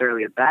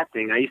necessarily a bad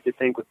thing. I used to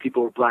think when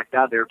people were blacked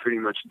out, they were pretty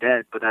much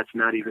dead, but that's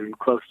not even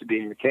close to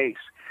being the case.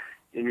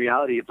 In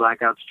reality, a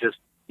blackout's just,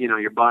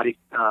 your body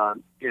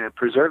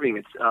preserving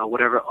its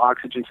whatever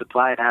oxygen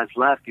supply it has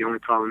left. The only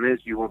problem is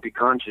you won't be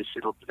conscious.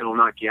 It'll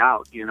knock you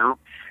out,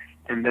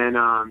 And then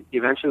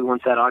eventually,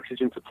 once that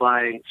oxygen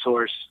supply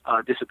source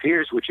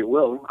disappears, which it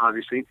will,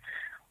 obviously,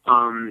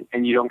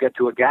 and you don't get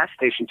to a gas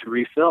station to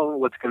refill,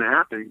 what's going to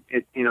happen?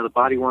 The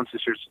body wants to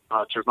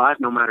survive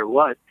no matter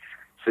what.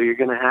 So you're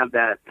going to have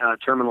that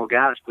terminal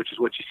gasp, which is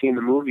what you see in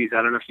the movies.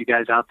 I don't know if you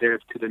guys out there,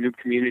 to the noob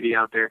community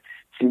out there,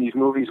 seen these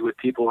movies with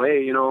people,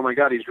 hey, oh my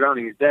God, he's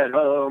drowning, he's dead,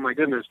 oh my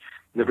goodness.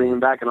 And they bring him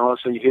back, and all of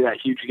a sudden you hear that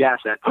huge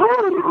gasp, and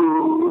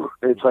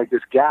it's like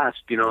this gasp,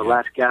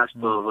 last gasp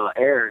of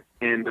air.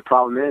 And the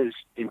problem is,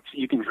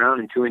 you can drown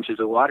in 2 inches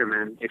of water,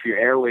 man. If your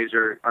airways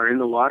are in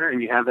the water and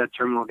you have that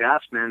terminal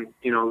gasp, man,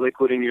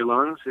 liquid in your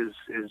lungs is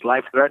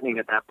life-threatening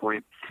at that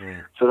point.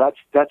 Yeah. So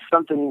that's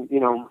something,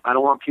 I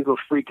don't want people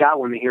to freak out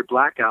when they hear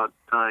blackout.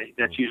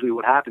 That's usually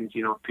what happens,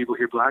 people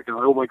hear blackout,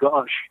 oh my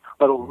gosh,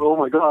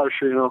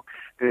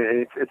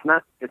 it's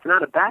not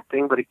a bad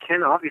thing, but it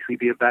can obviously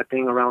be a bad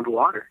thing around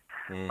water.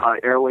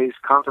 Airways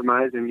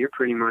compromised and you're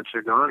pretty much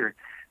a goner.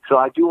 So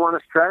I do want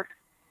to stress,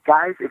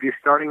 guys, if you're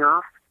starting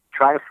off,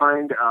 try to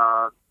find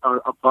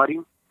a buddy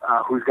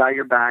who's got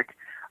your back.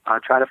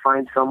 Try to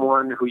find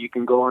someone who you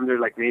can go under,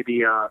 like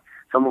maybe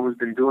someone who's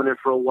been doing it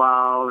for a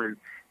while and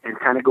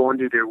kind of go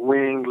under their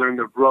wing, learn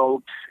the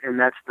ropes, and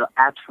that's the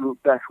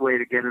absolute best way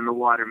to get in the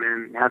water,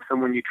 man. Have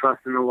someone you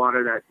trust in the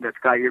water that's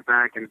got your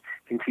back and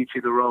can teach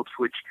you the ropes,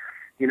 which,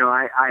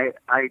 I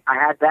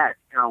had that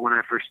when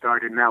I first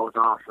started, and that was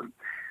awesome.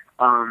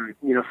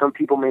 Some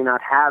people may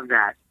not have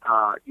that,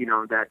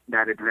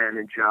 that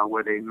advantage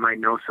where they might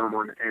know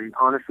someone. And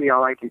honestly,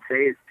 all I can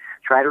say is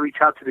try to reach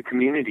out to the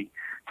community.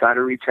 Try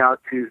to reach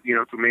out to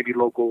maybe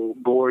local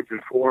boards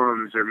and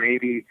forums, or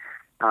maybe,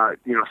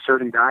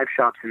 certain dive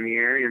shops in the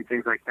area and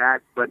things like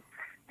that. But,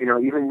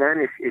 even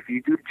then, if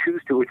you do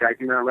choose to, which I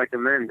do not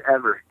recommend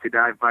ever to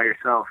dive by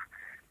yourself,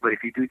 but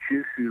if you do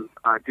choose to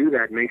do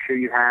that, make sure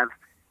you have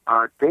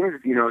things,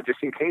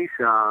 just in case,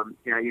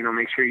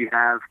 make sure you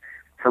have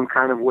some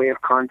kind of way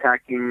of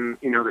contacting,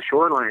 the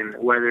shoreline,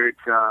 whether it's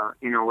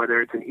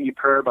an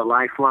EPIRB, a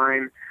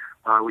lifeline,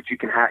 which you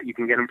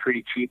can get them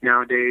pretty cheap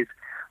nowadays.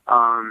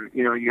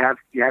 You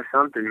have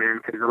something, man,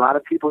 because a lot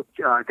of people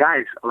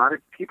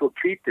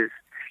treat this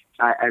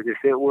as if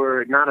it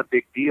were not a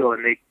big deal,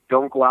 and they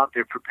don't go out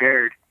there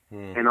prepared.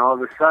 And all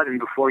of a sudden,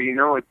 before you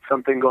know it,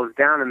 something goes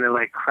down, and they're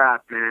like,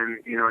 "Crap, man!"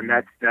 And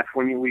that's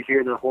when we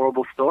hear the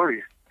horrible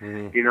stories.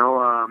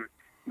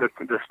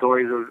 The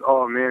stories of,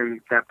 oh man,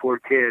 that poor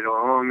kid, or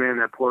oh man,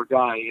 that poor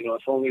guy.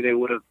 If only they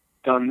would have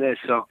done this.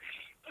 So,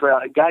 for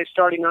guys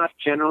starting off,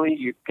 generally,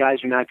 you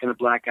guys are not going to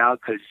black out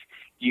because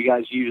you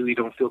guys usually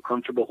don't feel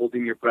comfortable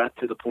holding your breath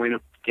to the point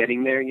of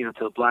getting there, to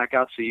the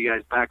blackout, so you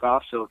guys back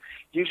off. So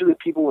usually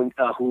people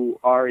who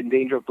are in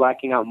danger of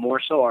blacking out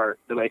more so are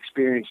the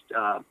experienced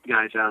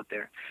guys out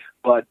there.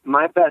 But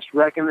my best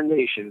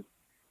recommendation,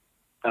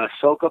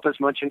 soak up as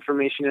much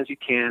information as you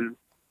can.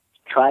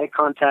 Try to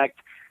contact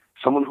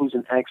someone who's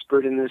an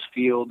expert in this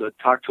field, or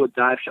talk to a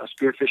dive shop,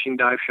 spearfishing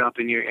dive shop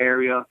in your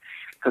area.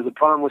 Because the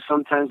problem with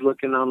sometimes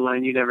looking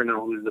online, you never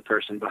know who's the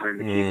person behind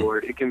the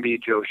keyboard. It can be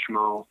Joe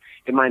Schmo.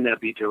 It might not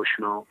be Joe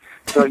Schmo.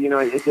 So,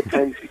 it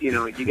depends. You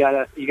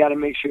gotta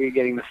make sure you're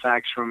getting the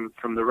facts from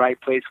the right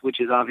place, which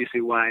is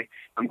obviously why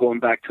I'm going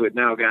back to it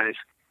now, guys.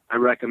 I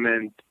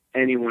recommend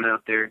anyone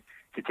out there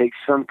to take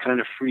some kind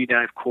of free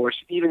dive course,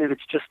 even if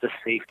it's just a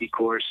safety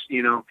course,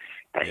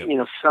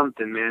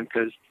 something, man.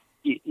 Because,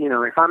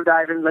 if I'm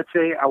diving, let's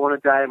say I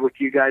want to dive with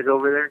you guys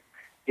over there,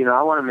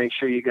 I want to make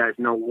sure you guys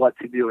know what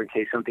to do in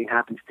case something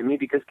happens to me,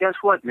 because guess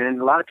what, man?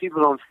 A lot of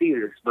people don't see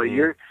this, but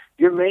your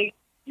mate,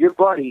 your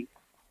buddy,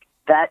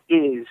 that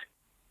is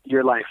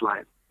your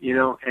lifeline,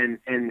 and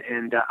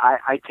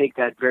I take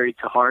that very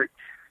to heart.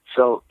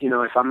 So,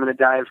 if I'm going to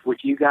dive with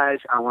you guys,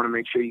 I want to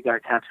make sure you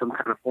guys have some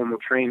kind of formal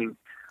training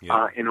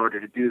in order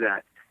to do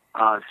that.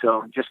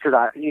 So just because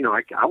I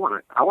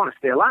want to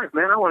stay alive,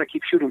 man. I want to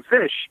keep shooting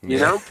fish, I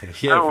don't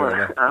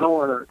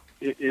want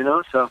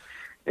to, so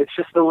it's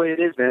just the way it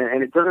is, man.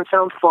 And it doesn't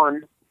sound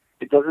fun.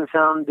 It doesn't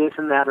sound this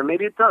and that, or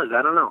maybe it does.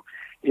 I don't know.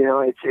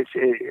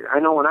 I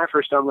know when I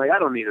first started, I'm like, I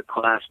don't need a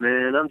class,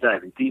 man. I'm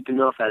diving deep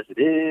enough as it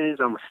is.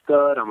 I'm a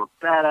stud. I'm a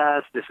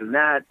badass, this and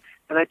that.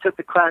 And I took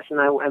the class,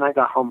 and I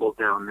got humbled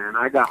down, man.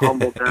 I got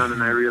humbled down,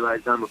 and I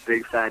realized I'm a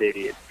big fat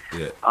idiot.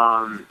 Yeah.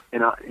 I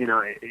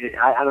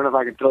don't know if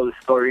I can throw this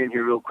story in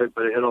here real quick,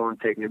 but it'll only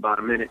take me about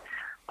a minute.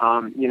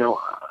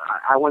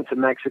 I went to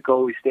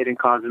Mexico. We stayed in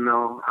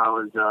Cozumel.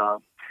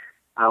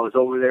 I was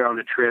over there on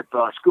a trip,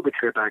 scuba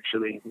trip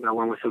actually. I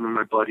went with some of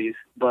my buddies,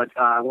 but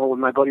I went with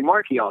my buddy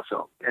Marky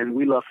also, and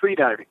we love free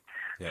diving.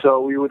 Yeah.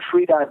 So we would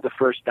free dive the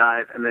first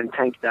dive and then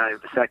tank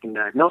dive the second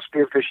dive. No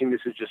spearfishing.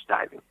 This is just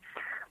diving.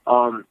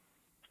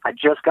 I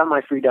just got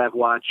my free dive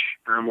watch.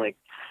 I'm like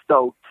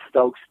stoked.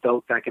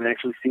 I can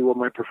actually see what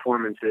my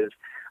performance is.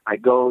 I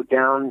go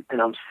down,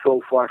 and I'm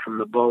so far from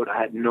the boat. I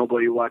had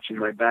nobody watching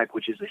my back,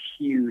 which is a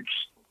huge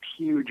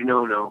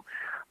no-no.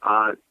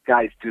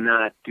 Guys, do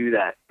not do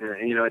that.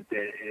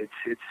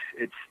 It's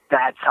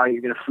that's how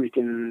you're gonna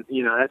freaking,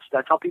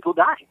 that's how people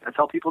die. That's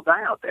how people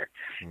die out there.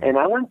 Mm-hmm. And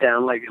I went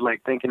down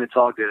like thinking it's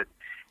all good.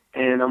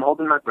 And I'm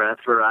holding my breath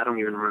for, I don't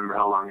even remember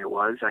how long it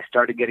was. I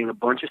started getting a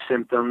bunch of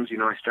symptoms.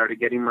 I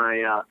started getting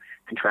my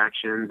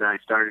contractions. I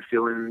started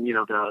feeling,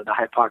 the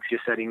hypoxia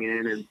setting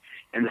in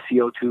and the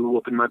CO2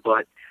 whooping my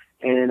butt.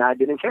 And I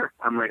didn't care.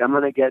 I'm like, I'm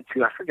going to get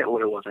to, I forget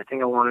what it was. I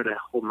think I wanted to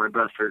hold my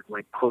breath for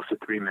like close to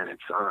 3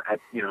 minutes at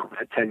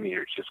 10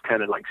 meters, just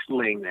kind of like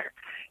laying there.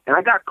 And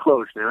I got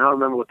close, man. I don't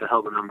remember what the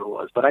hell the number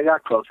was, but I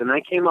got close. And I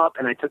came up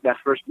and I took that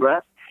first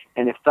breath,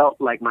 and it felt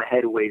like my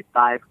head weighed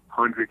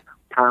 500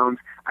 pounds.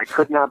 I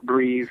could not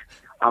breathe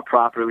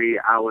properly.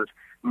 I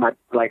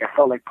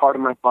felt like part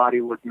of my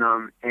body was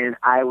numb, and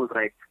I was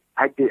like,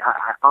 I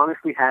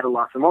honestly had a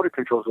loss of motor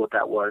control is what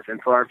that was.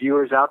 And for our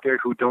viewers out there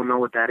who don't know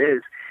what that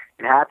is,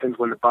 it happens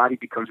when the body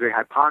becomes very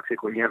hypoxic,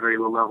 when you have very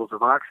low levels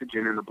of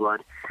oxygen in the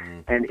blood.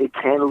 And it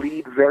can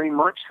lead very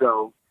much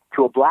so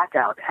to a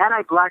blackout. Had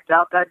I blacked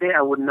out that day,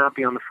 I would not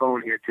be on the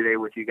phone here today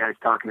with you guys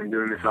talking and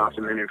doing this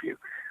awesome interview.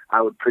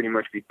 I would pretty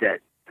much be dead.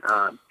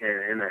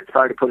 And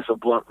sorry to put it so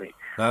bluntly.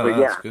 But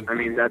yeah, I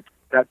mean, that's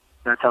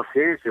how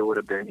serious it would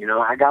have been.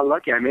 I got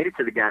lucky. I made it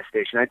to the gas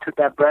station. I took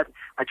that breath.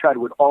 I tried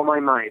with all my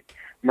might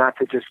not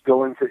to just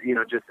go into,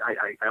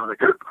 I was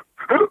like,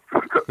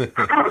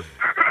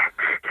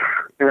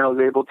 and I was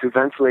able to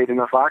ventilate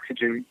enough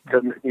oxygen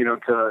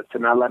to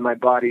not let my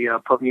body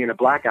put me in a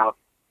blackout.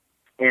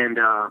 And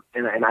I,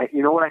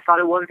 what I thought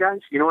it was,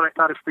 guys? You know what I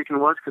thought it freaking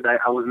was? Because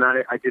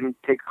I didn't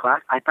take a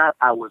class. I thought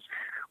I was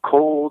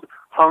cold,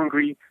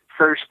 hungry,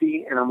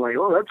 thirsty, and I'm like,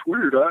 oh, that's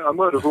weird. I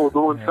might as well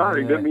go inside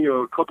and get me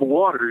a cup of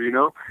water,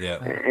 Yeah.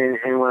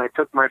 And when I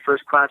took my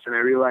first class and I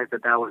realized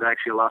that was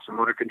actually a loss of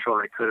motor control,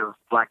 I could have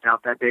blacked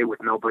out that day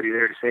with nobody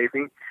there to save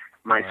me.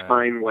 My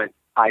spine went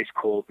ice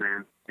cold,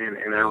 man.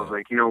 And I was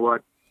like, you know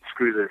what?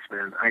 Screw this,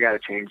 man. I got to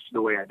change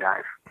the way I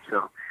dive.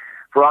 So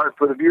for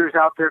the viewers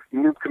out there, the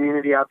noob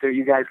community out there,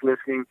 you guys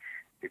listening,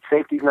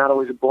 safety's not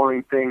always a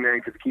boring thing, man,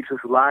 because it keeps us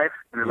alive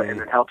and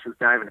it helps us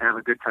dive and have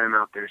a good time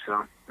out there.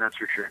 So that's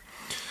for sure.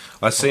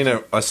 I seen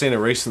a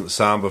recent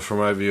Samba from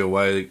over your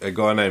way, a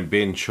guy named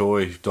Ben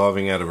Choi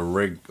diving out of a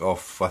rig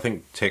off, I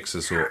think,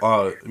 Texas,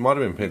 or it might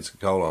have been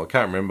Pensacola. I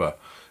can't remember.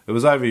 It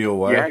was over your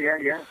way.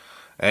 Yeah.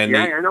 And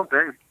I know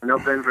Ben. I know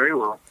Ben very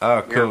well.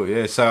 Oh, cool.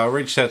 Yeah. So I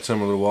reached out to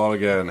him a little while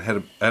ago and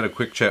had a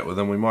quick chat with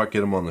him. We might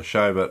get him on the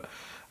show, but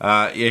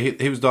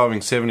he was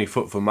diving 70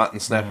 foot for mutton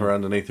snapper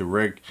underneath a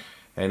rig,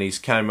 and he's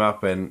came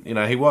up, and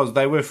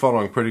they were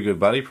following pretty good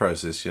buddy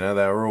process. They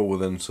were all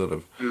within sort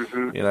of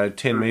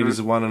 10 meters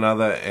of one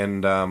another,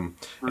 and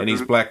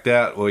he's blacked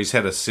out. Well, he's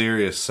had a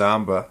serious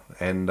samba,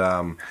 and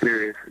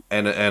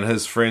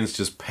his friends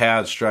just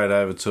powered straight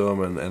over to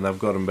him, and they've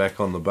got him back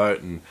on the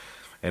boat, and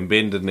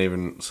Ben didn't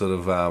even sort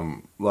of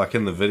like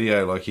in the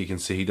video, like you can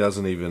see, he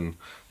doesn't even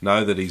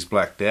know that he's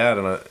blacked out,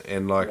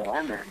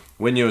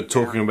 when you were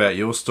talking about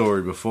your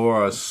story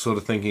before, I was sort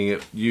of thinking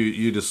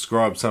you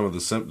described some of the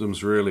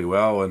symptoms really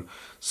well, and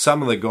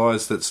some of the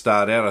guys that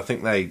start out, I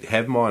think they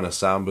have minor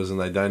sambas and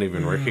they don't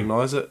even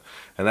recognise it,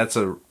 and that's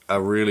a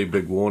really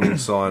big warning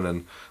sign.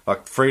 And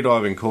like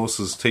freediving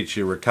courses teach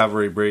you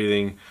recovery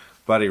breathing,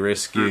 buddy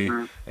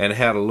rescue, and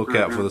how to look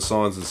out for the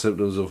signs and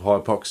symptoms of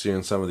hypoxia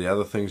and some of the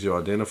other things you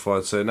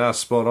identified. So no,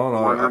 spot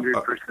on.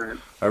 100%.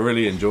 I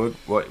really enjoyed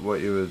what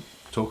you were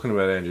talking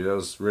about, Andrew. That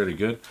was really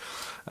good.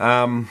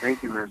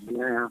 Thank you, man.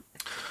 Yeah.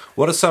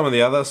 What are some of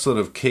the other sort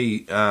of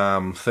key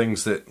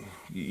things that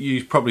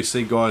you probably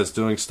see guys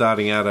doing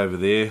starting out over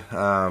there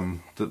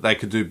that they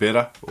could do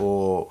better,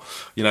 or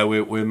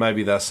where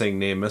maybe they're seeing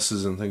near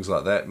misses and things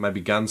like that? Maybe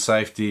gun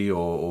safety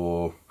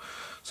or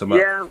some.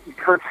 Yeah,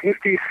 gun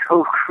safety is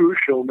so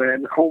crucial,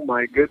 man. Oh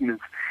my goodness,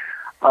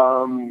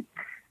 guys,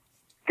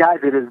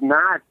 it is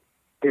not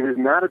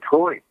a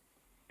toy.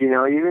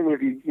 Even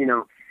if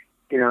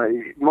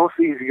most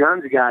of these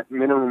guns got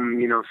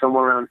minimum,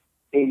 somewhere around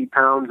 80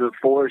 pounds of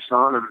force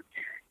on them.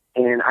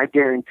 And I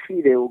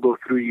guarantee they will go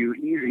through you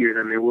easier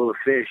than they will a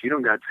fish. You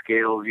don't got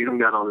scales. You don't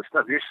got all this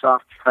stuff. You're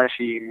soft,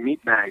 fleshy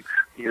meat bags,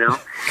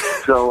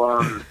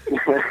 So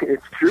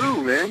it's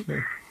true, man.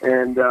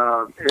 And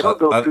it'll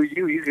go through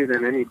you easier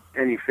than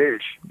any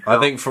fish. So. I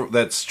think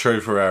that's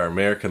true for our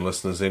American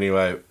listeners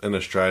anyway. In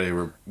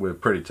Australia, we're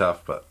pretty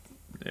tough, but...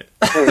 Yeah.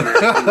 Hey, man,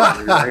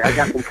 I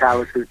got some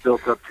calluses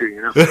built up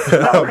too,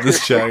 I'm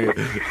just showing you.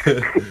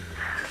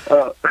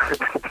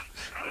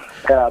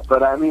 Yeah,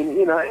 but I mean,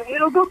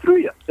 it'll go through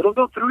you.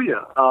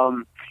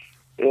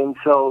 And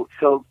so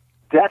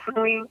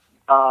definitely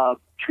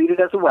treat it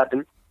as a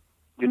weapon.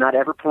 Do not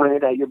ever point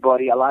it at your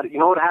buddy.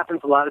 What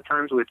happens a lot of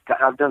times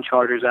I've done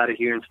charters out of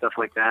here and stuff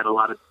like that. A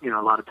lot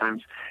of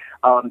times,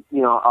 I'll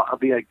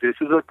be like, this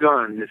is a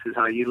gun. This is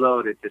how you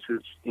load it. This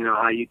is,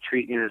 how you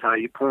treat, this is how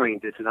you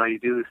point. This is how you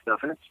do this stuff.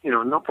 And it's,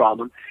 no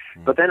problem.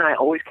 But then I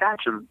always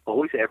catch him,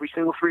 every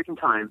single freaking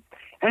time.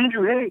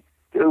 Andrew, hey,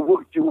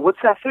 what's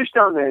that fish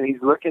down there? And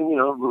he's looking,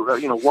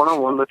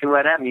 one-on-one, looking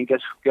right at me.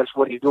 Guess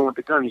what he's doing with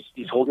the gun?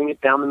 He's holding it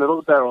down the middle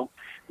of the barrel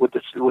with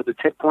the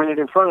tip pointed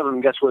in front of him.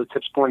 And guess where the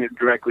tip's pointed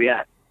directly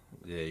at?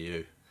 Yeah,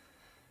 you.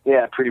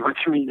 Yeah, pretty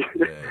much me.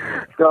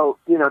 Yeah. So,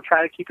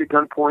 try to keep your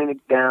gun pointed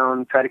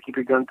down. Try to keep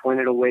your gun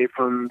pointed away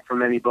from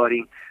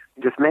anybody.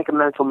 Just make a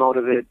mental note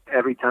of it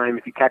every time.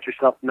 If you catch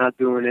yourself not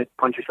doing it,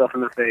 punch yourself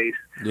in the face.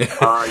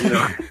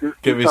 Yeah.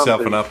 Give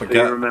yourself an uppercut.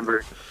 So you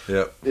remember.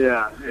 Yep.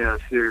 Yeah,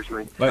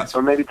 seriously.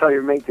 Or maybe tell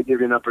your mate to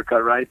give you an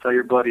uppercut, right? Tell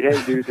your buddy,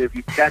 hey, dude, if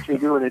you catch me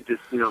doing it,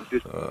 just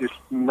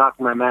knock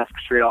my mask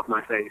straight off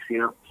my face,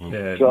 Yeah.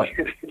 So,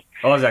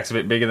 Isaac's a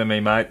bit bigger than me,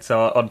 mate,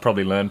 so I'd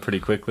probably learn pretty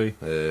quickly.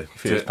 Yeah.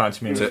 If he just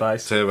punched me in the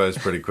face. Turbo's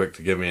pretty quick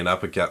to give me an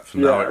uppercut for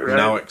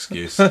no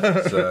excuse. So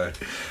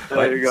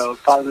there you go.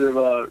 Positive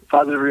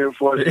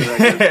reinforcement.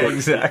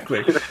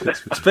 Exactly.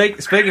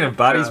 Speaking of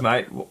buddies,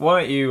 mate,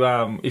 why don't you,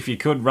 if you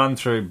could, run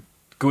through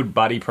good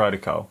buddy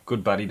protocol,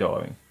 good buddy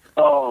diving?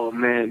 Oh,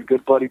 man,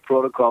 good buddy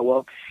protocol.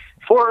 Well,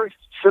 4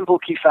 simple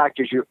key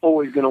factors you're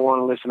always going to want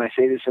to listen. I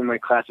say this in my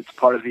class. It's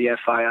part of the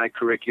FII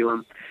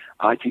curriculum.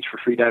 I teach for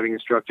Freediving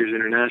Instructors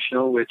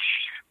International, which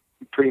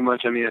pretty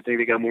much, I think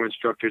they got more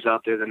instructors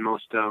out there than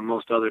most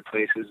other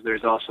places.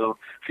 There's also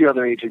a few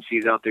other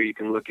agencies out there you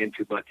can look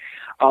into. But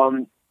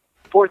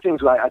 4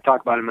 things I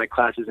talk about in my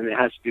classes, and it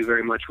has to do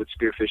very much with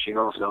spearfishing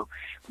also.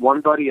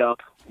 1 buddy up,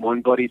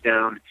 1 buddy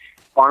down,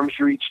 arm's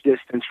reach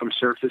distance from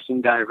surface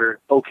and diver,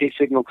 okay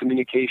signal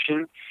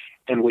communication,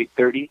 and wait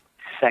 30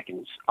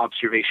 seconds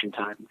observation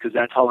time, because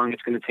that's how long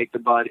it's going to take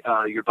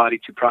your body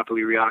to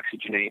properly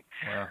reoxygenate.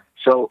 Wow.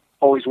 So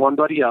always 1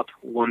 buddy up,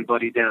 1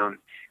 buddy down.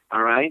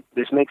 All right?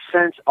 This makes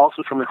sense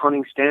also from a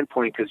hunting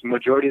standpoint, because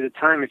majority of the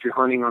time, if you're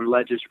hunting on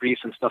ledges,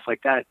 reefs, and stuff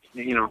like that,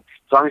 as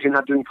long as you're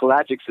not doing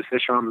pelagics, the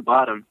fish are on the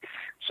bottom.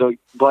 So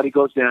buddy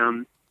goes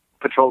down,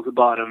 patrols the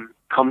bottom,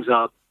 comes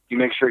up, you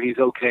make sure he's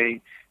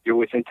okay, you're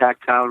within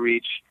tactile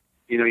reach,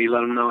 you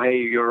let him know, hey,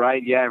 you're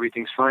right, yeah,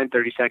 everything's fine,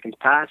 30 seconds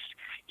pass.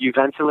 You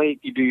ventilate,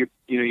 you do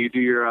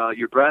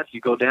your breath, you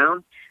go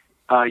down,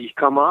 you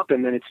come up,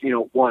 and then it's,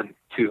 1,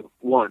 2,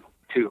 1,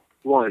 2,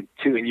 1,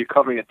 2, and you're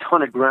covering a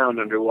ton of ground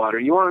underwater.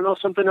 You want to know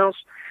something else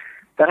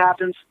that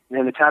happens?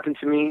 And it's happened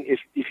to me.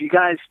 If you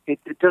guys, it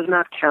does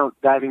not count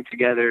diving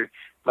together.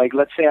 Like,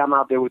 let's say I'm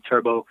out there with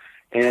Turbo,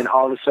 and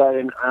all of a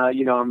sudden,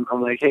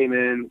 I'm like, hey,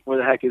 man, where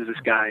the heck is this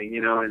guy?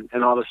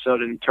 And all of a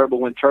sudden, Turbo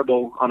went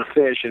turbo on a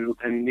fish and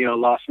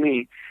lost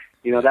me.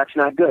 That's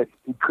not good.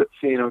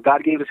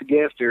 God gave us a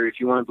gift, or if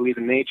you want to believe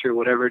in nature,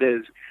 whatever it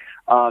is,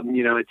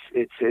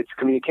 It's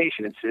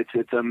communication.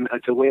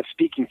 It's a way of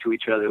speaking to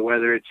each other,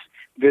 whether it's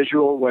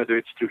visual, whether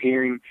it's through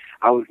hearing.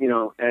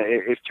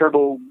 If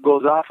Turbo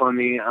goes off on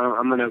me,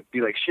 I'm gonna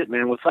be like, shit,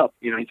 man, what's up?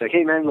 He's like,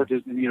 hey, man, let's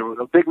just,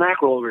 a big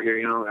mackerel over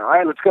here. All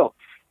right, let's go.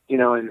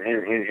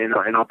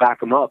 And I'll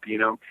back him up.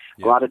 A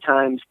lot of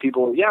times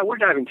people, yeah, we're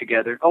diving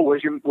together. Oh,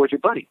 where's your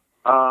buddy?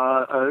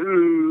 I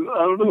don't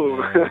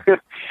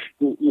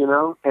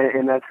know.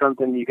 And that's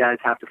something you guys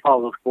have to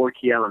follow. Those 4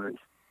 key elements: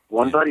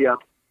 one buddy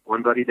up,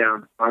 one buddy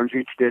down, arms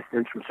reach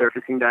distance from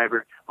surfacing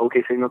diver,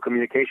 okay signal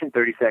communication,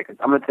 30 seconds.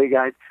 I'm going to tell you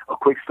guys a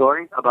quick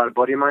story about a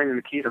buddy of mine in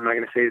the Keys. I'm not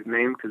going to say his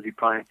name because he'd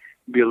probably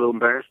be a little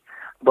embarrassed.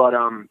 But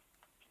a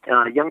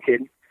young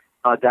kid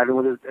diving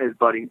with his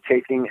buddy,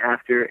 chasing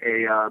after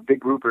a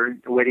big grouper,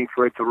 waiting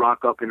for it to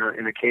rock up in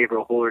a cave or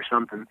a hole or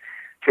something.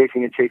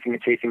 Chasing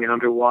it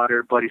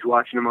underwater. Buddy's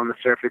watching him on the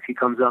surface. He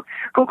comes up,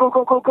 go, go,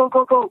 go, go, go,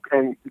 go, go.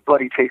 And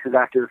buddy chases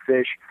after the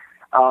fish.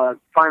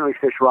 Finally,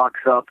 fish rocks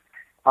up,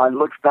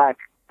 looks back,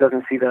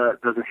 doesn't see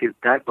his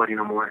dad buddy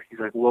no more. He's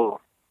like, whoa,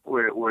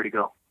 where'd he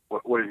go?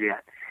 Where's he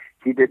at?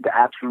 He did the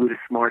absolutely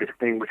smartest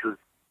thing, which was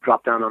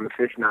drop down on the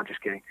fish. No, just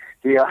kidding.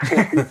 He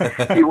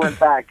went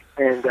back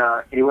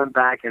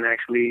and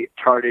actually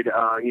charted,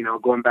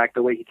 going back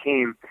the way he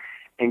came.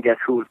 And guess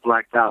who was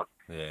blacked out?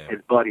 Yeah.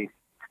 His buddy.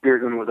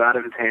 Spirit gun was out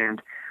of his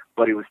hand,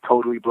 but he was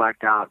totally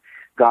blacked out.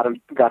 Got to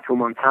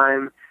him on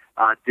time,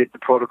 did the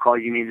protocol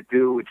you need to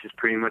do, which is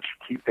pretty much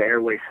keep the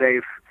airway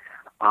safe.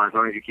 As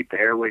long as you keep the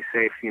airway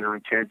safe, you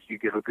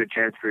give a good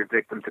chance for your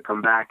victim to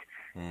come back.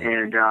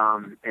 And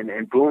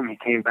boom, he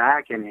came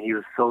back and he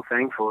was so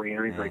thankful.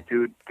 He's like,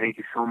 dude, thank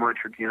you so much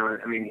for, he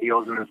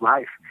owes him his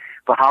life.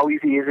 But how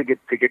easy is it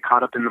to get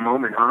caught up in the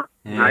moment, huh?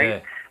 Yeah.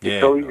 Right? Yeah,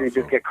 it's so easy to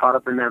just get caught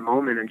up in that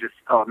moment and just,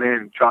 oh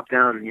man, drop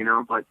down,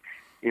 but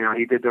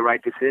he did the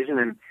right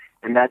decision,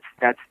 and that's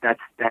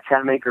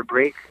that make or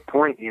break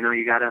point.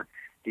 You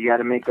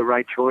gotta make the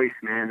right choice,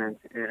 man.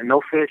 And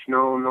no fish,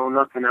 no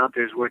nothing out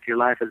there is worth your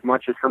life. As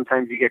much as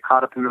sometimes you get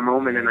caught up in the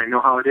moment, and I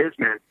know how it is,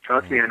 man.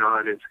 Trust me, I know how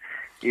it is.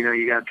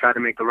 You gotta try to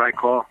make the right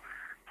call.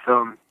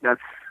 So that's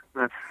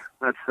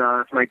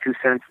my 2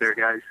 cents there,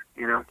 guys.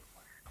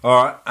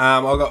 All right, I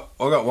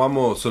got one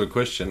more sort of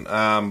question.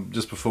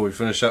 Just before we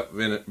finish up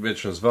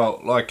Veterans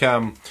Vault,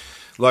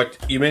 like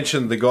you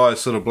mentioned, the guy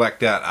sort of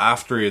blacked out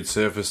after he had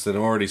surfaced and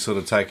already sort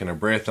of taken a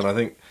breath, and I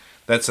think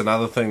that's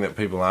another thing that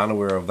people aren't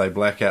aware of. They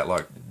black out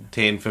like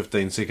 10,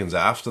 15 seconds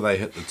after they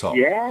hit the top.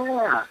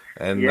 Yeah,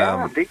 and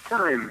big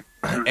time.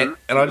 And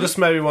I just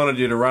maybe wanted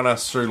you to run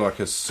us through like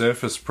a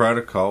surface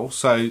protocol.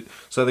 So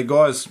the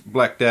guy's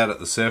blacked out at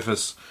the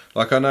surface.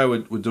 Like I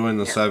know we're doing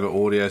this over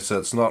audio, so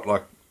it's not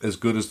like as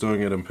good as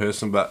doing it in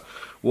person, but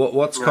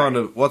what's kind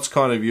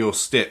of your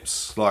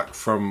steps like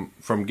from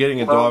getting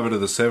a diver to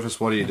the surface?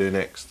 What do you do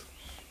next?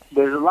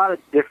 There's a lot of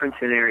different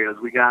scenarios.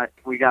 We got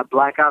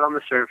blackout on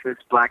the surface,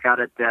 blackout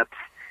at depth.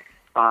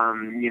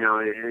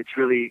 It's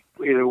really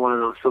either one of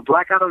those. So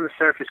blackout on the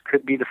surface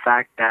could be the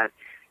fact that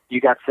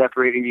you got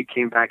separated, you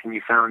came back, and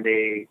you found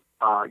an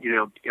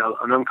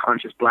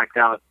unconscious blacked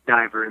out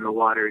diver in the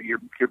water, your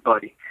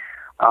buddy.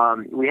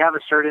 We have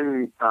a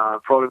certain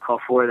protocol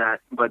for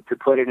that, but to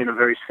put it in a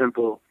very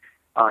simple,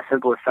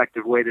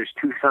 effective way, there's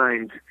 2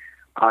 signs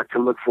to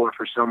look for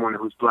someone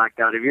who's blacked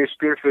out. If you're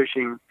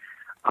spearfishing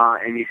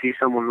and you see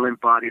someone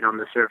limp-bodied on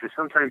the surface,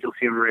 sometimes you'll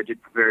see them rigid,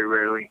 very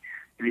rarely.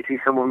 If you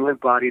see someone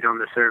limp-bodied on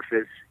the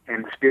surface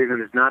and the spear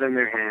gun is not in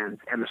their hands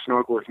and the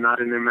snorkel is not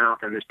in their mouth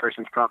and this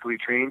person's properly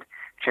trained,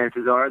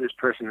 chances are this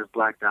person is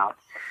blacked out.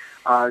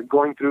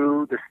 Going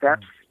through the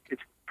steps,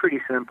 it's pretty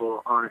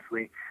simple,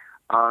 honestly.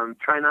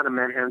 Try not to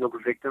manhandle the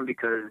victim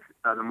because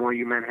the more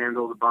you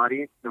manhandle the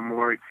body, the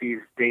more it sees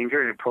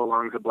danger and it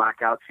prolongs the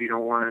blackout. So you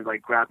don't want to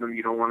grab them,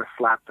 you don't want to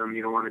slap them,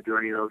 you don't want to do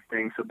any of those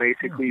things. So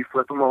basically, you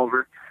flip them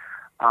over.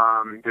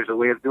 There's a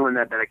way of doing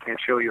that I can't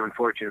show you,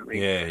 unfortunately.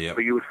 Yeah.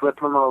 But you would flip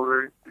them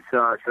over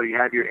so you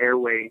have your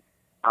airway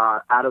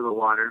out of the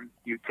water.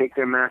 You take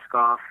their mask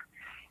off,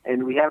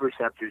 and we have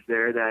receptors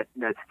there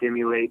that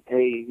stimulate.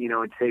 Hey,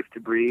 it's safe to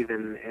breathe,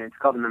 and it's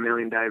called the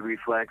mammalian dive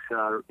reflex.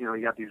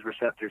 You got these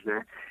receptors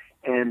there.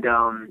 And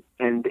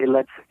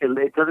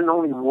it doesn't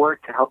only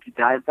work to help you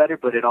dive better,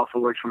 but it also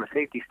works from a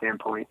safety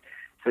standpoint.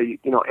 So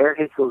air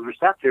hits those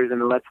receptors and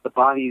it lets the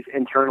body's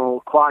internal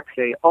clock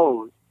say,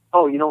 oh,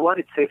 you know what?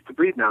 It's safe to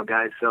breathe now,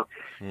 guys. So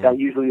that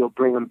usually will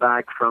bring them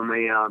back from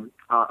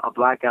a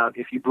blackout.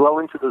 If you blow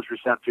into those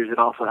receptors, it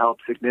also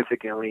helps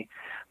significantly.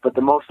 But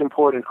the most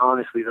important,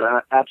 honestly,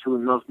 the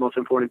absolute most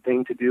important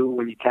thing to do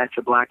when you catch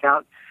a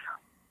blackout,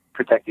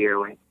 protect the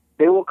airway.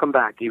 They will come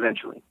back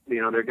eventually.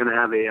 They're going to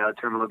have a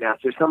terminal gas.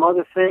 There's some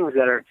other things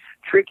that are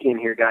tricky in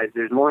here, guys.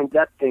 There's more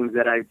in-depth things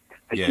that I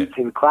teach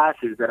in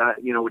classes that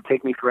would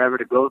take me forever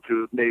to go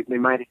through. They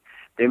might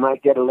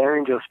get a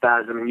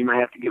laryngospasm, and you might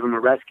have to give them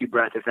a rescue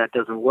breath if that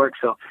doesn't work.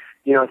 So,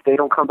 if they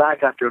don't come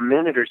back after a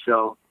minute or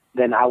so,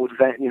 then I would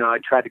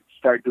I'd try to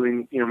start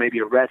doing maybe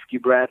a rescue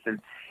breath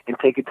and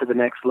take it to the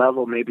next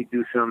level. Maybe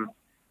do some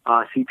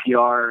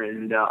CPR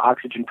and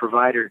oxygen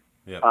provider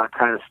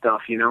kind of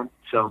stuff.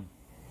 So.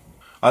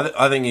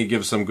 I think you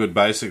give some good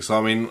basics. I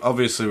mean,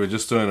 obviously we're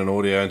just doing an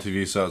audio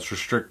interview, so it's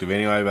restrictive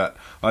anyway. But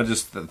I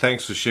just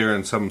thanks for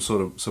sharing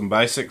some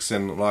basics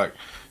and like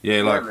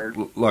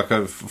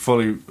I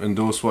fully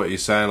endorse what you're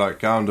saying. Like,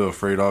 go and do a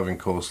freediving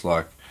course.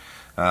 Like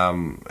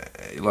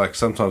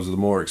sometimes the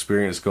more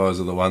experienced guys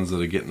are the ones that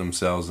are getting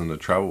themselves into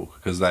trouble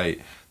because they're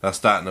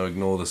starting to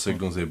ignore the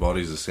signals their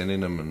bodies are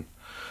sending them. And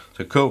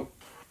so cool.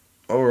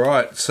 All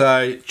right,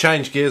 so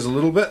change gears a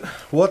little bit.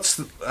 What's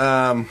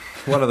one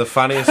of the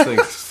funniest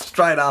things?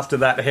 Straight after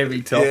that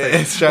heavy topic. Yeah,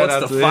 what's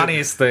the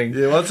funniest thing?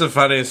 Yeah, what's the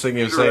funniest thing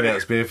you've seen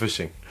out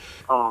spearfishing?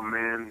 Oh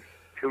man,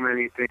 too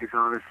many things.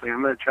 Honestly,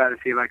 I'm gonna try to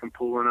see if I can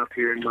pull one up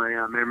here in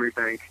my memory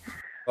bank.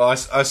 Well,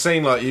 I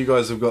seen like you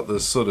guys have got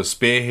this sort of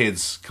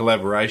Spearheads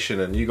collaboration,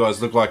 and you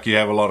guys look like you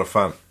have a lot of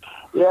fun.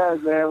 Yeah,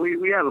 man,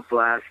 we have a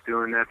blast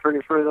doing that. For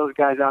those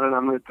guys out, and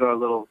I'm gonna throw a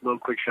little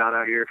quick shout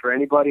out here for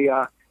anybody.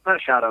 Not a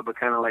shout out, but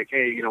kind of like,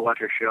 hey, watch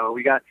our show.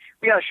 We got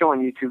a show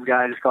on YouTube,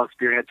 guys. It's called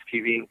Spearheads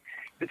TV.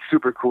 It's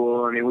super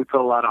cool. I mean, we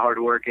put a lot of hard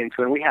work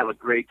into it, and we have a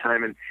great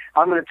time. And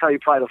I'm going to tell you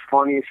probably the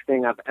funniest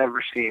thing I've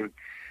ever seen.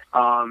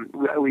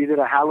 We did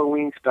a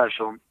Halloween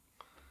special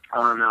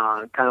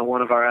on kind of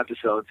one of our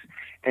episodes,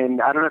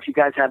 and I don't know if you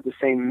guys have the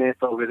same myth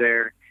over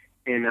there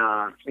in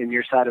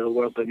your side of the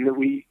world, but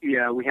we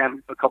have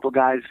a couple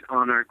guys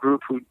on our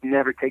group who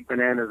never take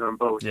bananas on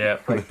boats. Yeah,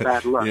 it's like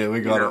bad luck. Yeah, we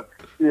got it.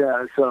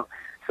 Yeah,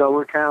 so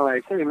we're kind of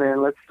like, hey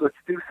man, let's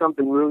do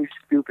something really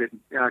stupid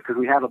because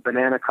we have a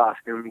banana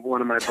costume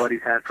one of my buddies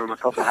had from a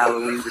couple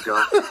Halloweens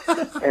ago,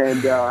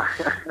 and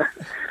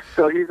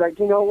so he's like,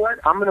 you know what?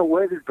 I'm gonna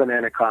wear this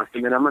banana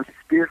costume and I'm gonna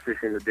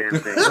spearfish in the damn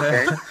thing,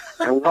 okay?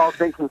 And we're all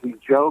thinking he's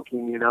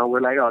joking,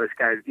 We're like, oh, this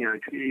guy's,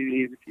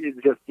 he's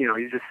just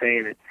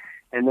saying it.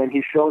 And then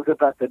he shows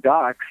up at the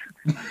docks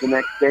the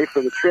next day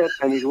for the trip,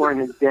 and he's wearing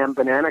his damn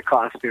banana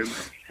costume.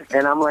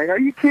 And I'm like, are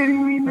you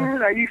kidding me,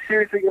 man? Are you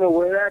seriously going to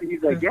wear that?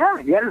 He's like, yeah,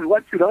 he had his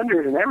wetsuit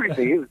under it and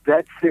everything. He was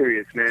dead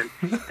serious, man.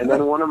 And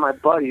then one of my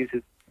buddies,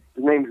 his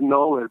name's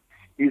Nolan,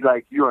 he's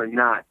like, you are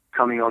not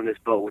coming on this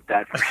boat with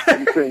that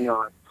thing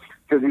on.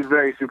 Because he's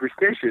very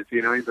superstitious,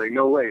 He's like,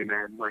 no way,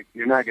 man. Like,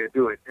 you're not going to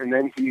do it. And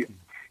then he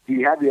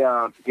had his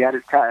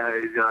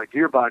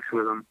gearbox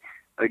with him.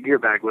 A gear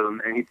bag with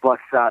him, and he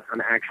busts out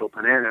an actual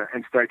banana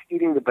and starts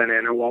eating the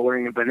banana while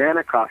wearing a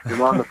banana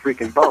costume on the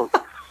freaking boat.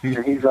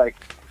 And he's like,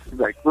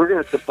 we're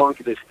going to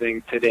debunk this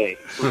thing today.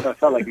 I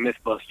felt like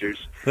Mythbusters.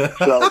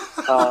 So,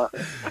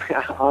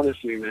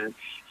 honestly, man.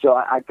 So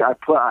I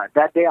put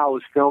that day I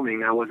was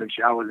filming. I wasn't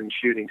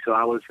shooting.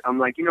 So I'm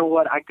like, you know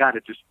what? I got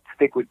to just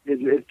stick with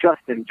it's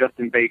Justin.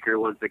 Justin Baker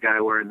was the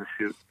guy wearing the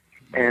suit,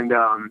 and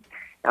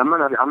I'm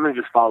gonna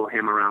just follow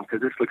him around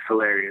because this looks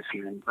hilarious.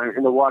 In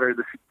the water,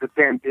 the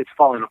fan, it's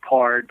falling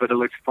apart, but it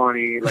looks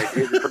funny. Like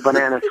it's a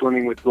banana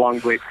swimming with long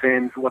blade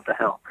fins. What the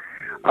hell?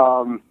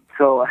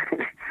 So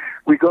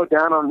we go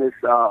down on this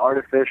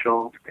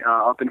artificial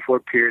up in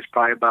Fort Pierce,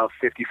 probably about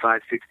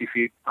 55, 60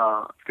 feet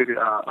of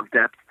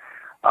depth.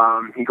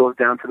 He goes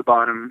down to the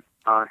bottom.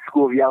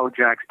 School of Yellow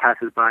Jacks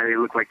passes by. They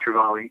look like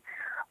Trevally.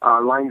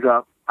 Lines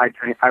up.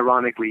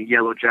 Ironically,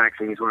 Yellow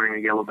Jackson, he's wearing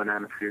a yellow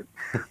banana suit.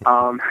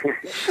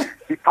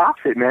 He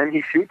pops it, man.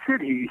 He shoots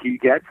it. He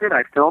gets it.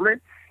 I film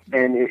it.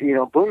 And,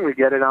 boom, we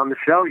get it on the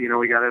show.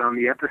 We got it on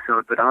the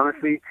episode. But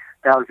honestly,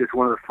 that was just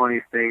one of the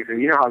funniest things.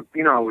 And you know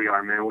how we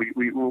are, man.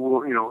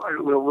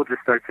 We'll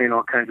just start saying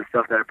all kinds of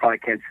stuff that I probably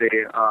can't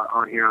say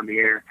on here on the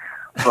air.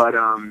 But,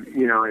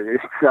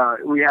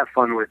 it's we have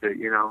fun with it,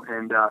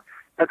 and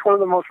that's one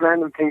of the most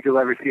random things you'll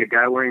ever see, a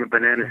guy wearing a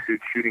banana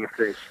suit shooting a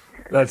fish.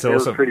 That's awesome. It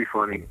was pretty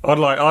funny. I'd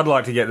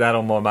like to get that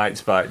on my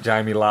mate's boat,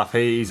 Jamie Luff.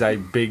 He's a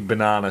big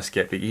banana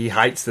skeptic. He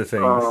hates the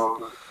things.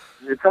 Oh,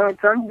 it's on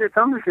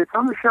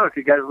the show. If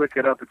you guys look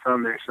it up, it's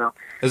on there. So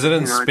is it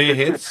in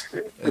Spearheads?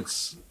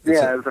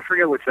 I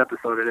forget which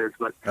episode it is,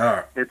 but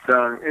it's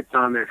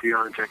on there if you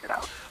want to check it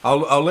out.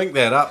 I'll link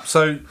that up.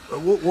 So,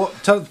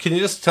 can you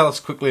just tell us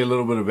quickly a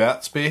little bit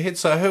about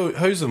Spearheads? So,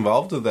 who's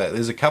involved with that?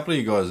 There's a couple of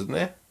you guys, isn't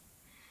there?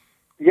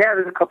 Yeah,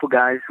 there's a couple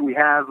guys. We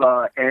have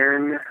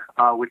Aaron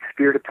with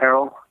Spirit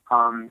Apparel.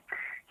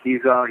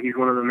 He's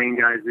one of the main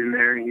guys in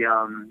there.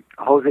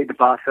 Jose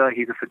DeBassa,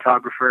 he's a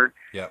photographer.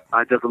 Yeah.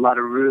 Does a lot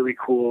of really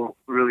cool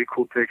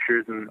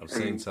pictures and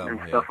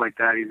stuff like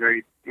that. He's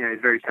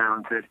very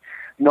talented.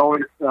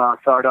 Nolan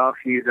Sardoff,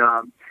 he's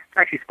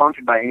actually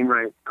sponsored by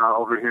Aimrite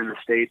over here in the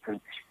States, and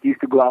he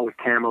used to go out with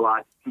Cam a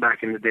lot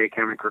back in the day,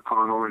 Cameron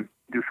Kirkconnell, and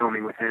do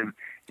filming with him,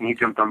 and he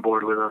jumped on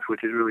board with us,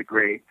 which is really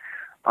great.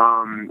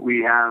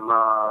 We have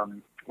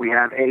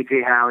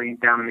AJ Halley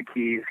down in the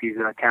Keys. He's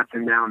a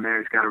captain down there.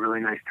 He's got a really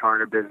nice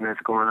charter business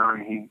going on.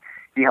 He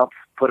helps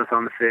put us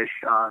on the fish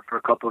for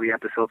a couple of the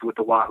episodes with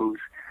the Wahoos.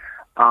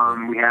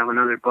 We have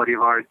another buddy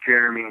of ours,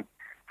 Jeremy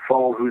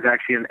Foll, who's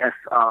actually an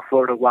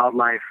Florida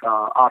wildlife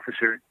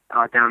officer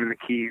down in the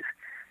Keys.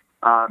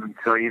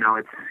 So he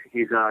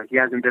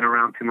hasn't been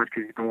around too much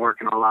because he's been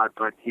working a lot,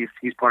 but he's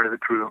part of the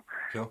crew.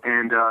 Cool.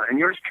 And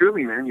yours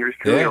truly, man,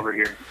 over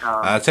here.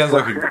 It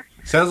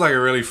sounds like a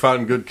really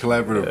fun, good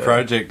collaborative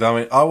project. I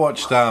mean, I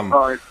watched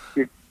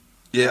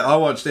Yeah, I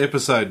watched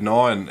episode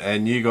 9,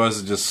 and you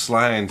guys are just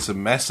slaying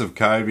some massive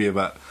cobia,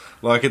 but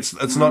like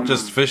it's not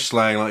just fish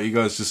slaying. Like you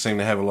guys just seem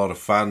to have a lot of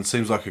fun.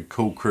 Seems like a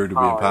cool crew to be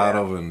a part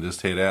of, and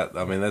just head out.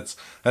 I mean, that's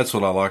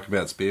what I like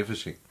about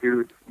spearfishing.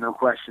 Dude, no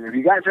question. If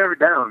you guys are ever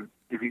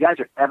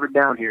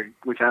down here,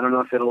 which I don't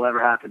know if it'll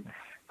ever happen,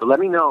 but let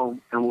me know,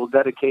 and we'll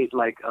dedicate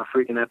like a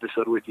freaking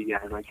episode with you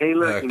guys. Like, hey,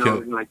 look,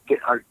 get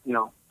our,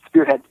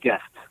 Spearhead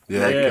guests.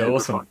 Yeah,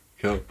 awesome.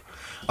 Cool.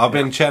 I've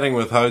been chatting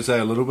with Jose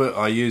a little bit.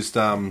 I used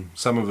some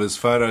of his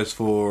photos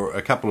for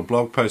a couple of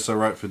blog posts I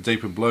wrote for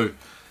Deeper Blue,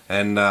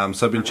 and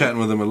so I've been chatting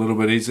with him a little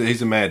bit.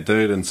 He's a mad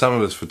dude, and some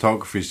of his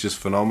photography is just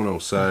phenomenal.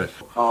 So.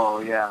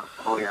 Oh yeah.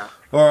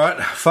 All right,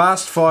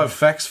 fast 5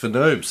 facts for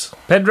noobs.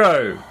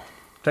 Pedro,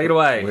 take it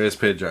away. Where's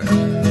Pedro?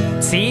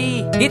 See,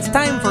 it's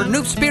time for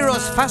Noob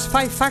Spiro's Fast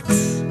 5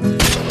 Facts.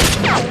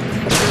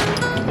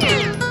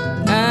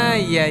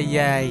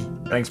 Ay.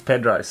 Thanks,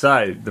 Pedro.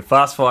 So, the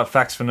Fast 5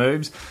 Facts for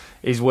Noobs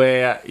is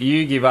where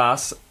you give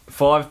us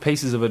 5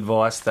 pieces of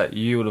advice that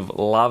you would have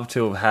loved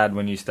to have had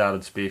when you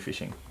started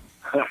spearfishing.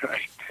 All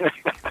right.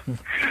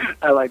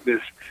 I like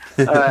this.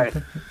 All right.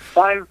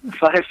 5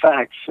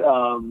 facts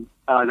that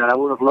I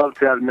would have loved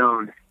to have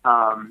known.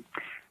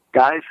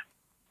 Guys,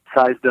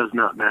 size does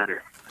not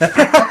matter.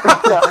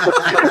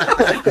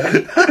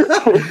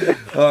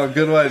 Oh,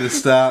 good way to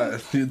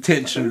start.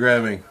 Attention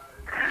grabbing.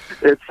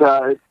 It's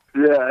the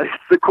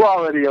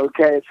quality.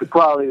 Okay, it's the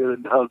quality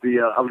of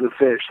the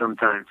fish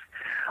sometimes.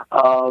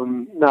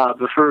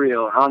 But for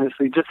real,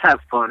 honestly, just have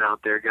fun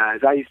out there,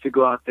 guys. I used to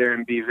go out there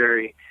and be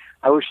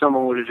I wish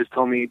someone would have just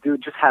told me,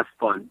 dude, just have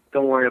fun.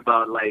 Don't worry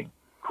about like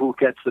who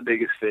gets the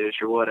biggest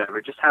fish or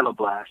whatever. Just have a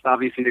blast.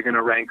 Obviously, they're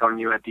gonna rank on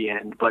you at the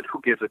end, but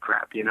who gives a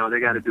crap? They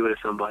got to do it to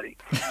somebody.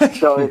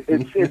 So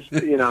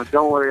it's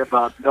don't worry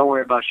about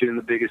shooting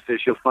the biggest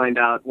fish. You'll find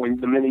out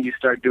the minute you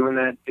start doing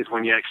that is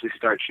when you actually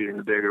start shooting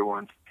the bigger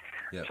ones.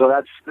 Yep. So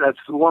that's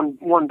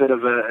one bit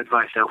of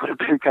advice that would have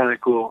been kind of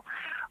cool.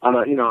 On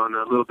a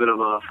little bit of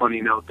a funny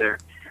note there.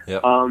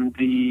 Yep.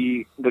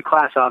 The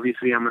class,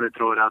 obviously, I'm going to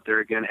throw it out there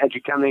again. I'm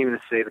not even going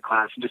to say the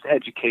class, just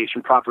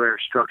education, proper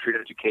structured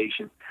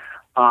education.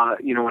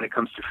 When it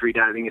comes to free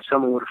diving, if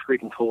someone would have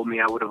freaking told me,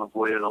 I would have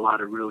avoided a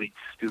lot of really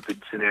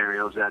stupid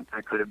scenarios that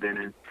I could have been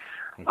in.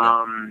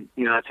 Okay.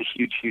 That's a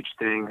huge, huge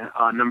thing.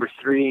 Number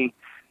 3,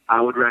 I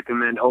would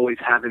recommend always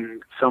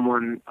having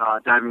someone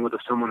diving with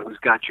someone who's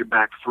got your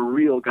back, for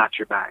real, got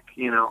your back.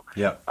 Yeah.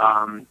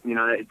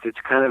 It's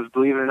kind of,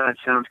 believe it or not, it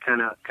sounds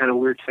kind of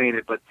weird saying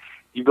it, but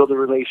you build a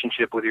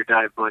relationship with your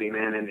dive buddy,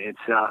 man, and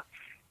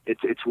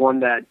it's one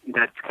that's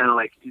kind of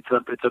like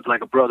it's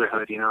like a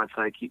brotherhood. It's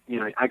like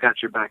I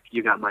got your back,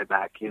 you got my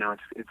back.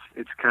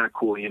 It's kind of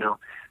cool.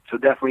 So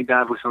definitely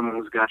dive with someone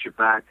who's got your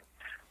back.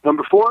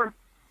 Number 4.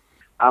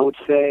 I would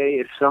say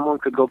if someone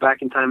could go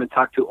back in time and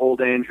talk to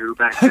old Andrew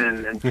back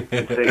then and say,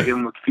 give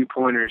him a few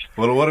pointers.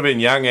 Well, it would have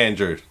been young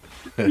Andrew.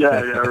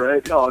 Yeah,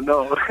 right? Oh,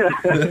 no.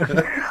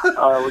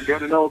 We're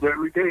getting older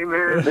every day,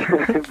 man.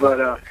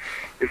 But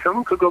if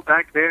someone could go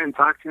back there and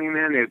talk to me,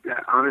 man,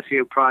 honestly,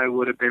 it probably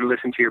would have been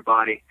listen to your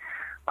body.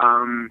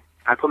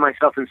 I put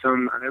myself in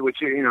which,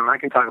 I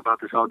can talk about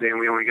this all day, and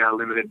we only got a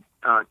limited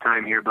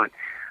time here, but...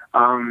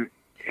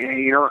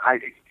 you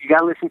got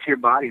to listen to your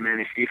body,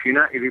 man. If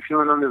you're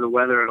feeling under the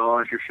weather at all,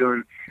 if you're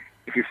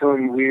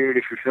feeling weird,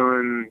 if you're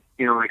feeling,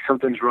 like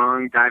something's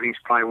wrong, diving's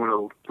probably one of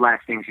the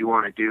last things you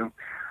want to do.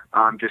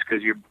 Just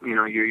because your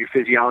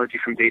physiology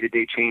from day to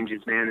day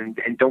changes, man,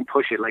 and don't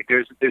push it. Like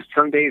there's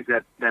some days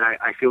that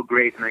I feel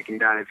great and I can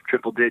dive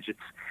triple digits,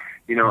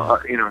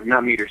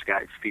 not meters,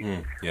 guys, speak.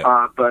 And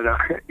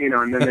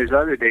then there's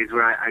other days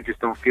where I just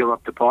don't feel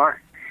up to par.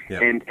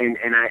 Yep.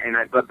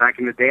 But back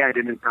in the day, I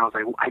didn't. I was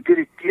like, I did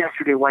it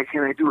yesterday. Why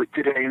can't I do it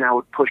today? And I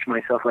would push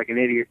myself like an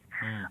idiot.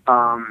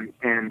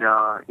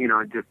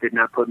 It just did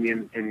not put me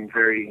in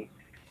very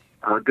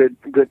good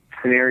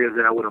scenarios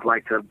that I would have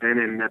liked to have been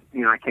in. That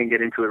I can't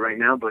get into it right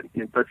now. But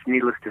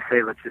needless to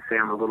say, let's just say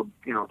I'm a little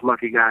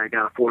lucky guy. I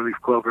got a 4-leaf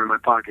clover in my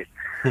pocket.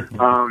 So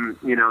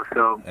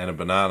and a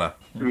banana.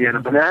 Yeah, and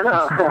a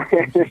banana. I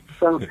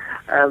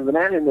have a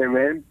banana in there,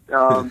 man.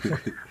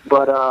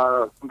 But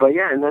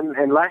yeah,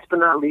 and last but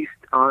not least,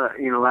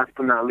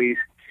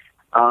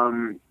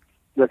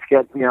 let's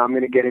get. I'm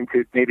going to get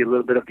into maybe a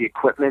little bit of the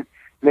equipment.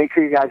 Make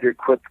sure you guys are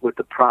equipped with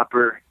the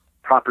proper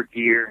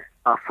gear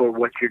for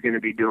what you're going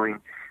to be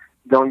doing.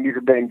 Don't use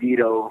a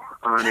Bandito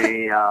on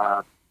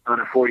a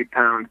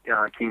 40-pound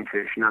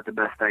kingfish. Not the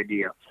best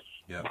idea.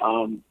 Yeah.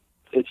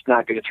 It's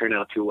not going to turn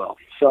out too well.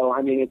 So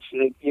I mean,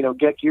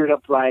 get geared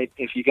up right.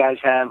 If you guys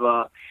have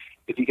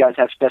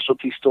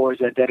specialty stores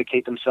that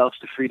dedicate themselves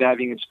to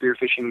freediving and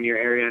spearfishing in your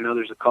area, I know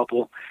there's a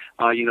couple.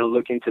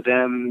 Look into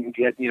them.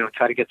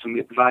 Try to get some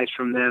advice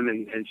from them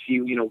and see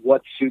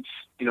what suits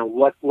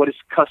what is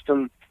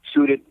custom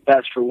suited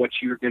best for what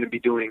you're going to be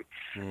doing.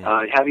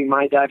 Having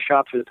my dive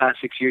shop for the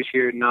past 6 years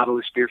here at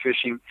Nautilus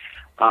Spearfishing,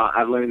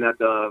 I've learned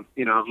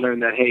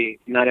that hey,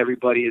 not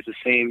everybody is the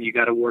same. You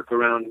got to work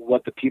around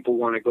what the people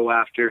want to go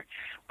after,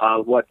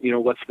 what's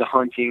the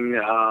hunting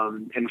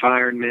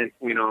environment,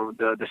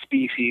 the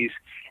species,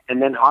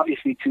 and then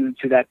obviously to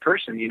that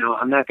person.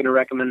 I'm not going to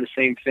recommend the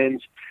same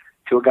fins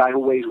to a guy who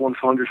weighs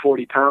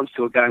 140 pounds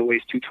to a guy who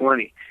weighs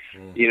 220.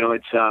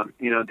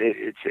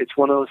 It's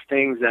one of those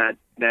things that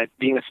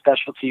being a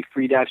specialty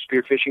free dive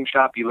spearfishing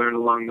shop, you learn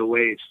along the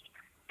ways.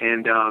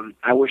 And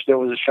I wish there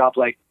was a shop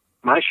like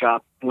my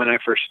shop when I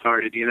first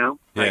started, that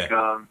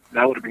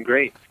would have been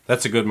great.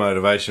 That's a good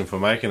motivation for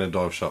making a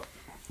dive shop.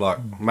 Like,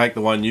 make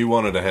the one you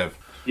wanted to have.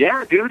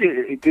 Yeah, dude.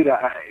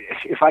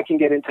 If I can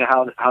get into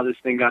how this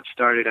thing got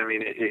started, I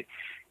mean,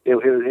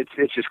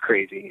 it's just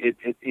crazy.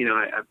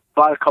 I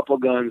bought a couple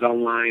of guns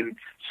online,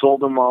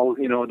 sold them all,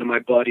 to my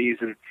buddies,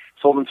 and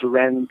sold them to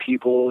random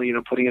people,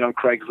 putting it on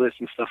Craigslist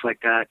and stuff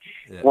like that.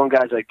 Yeah. One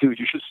guy's like, dude,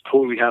 you should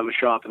totally have a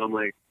shop. And I'm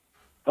like,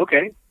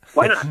 okay,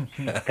 why not?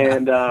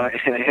 and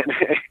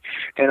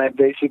I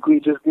basically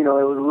just, it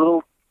was a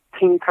little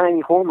teeny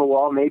tiny hole in the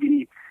wall,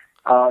 maybe,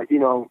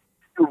 1-2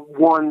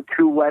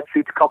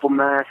 wetsuits, a couple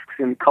masks,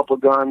 and a couple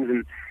of guns,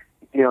 and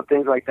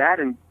things like that.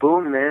 And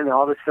boom, man!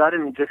 All of a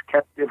sudden, it just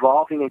kept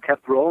evolving and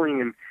kept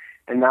rolling.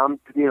 And now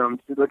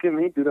look at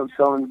me, dude. I'm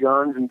selling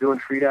guns and doing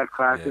free dive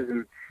classes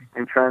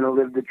and trying to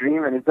live the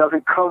dream. And it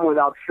doesn't come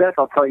without stress,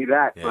 I'll tell you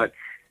that. Yeah. But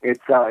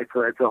it's a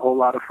whole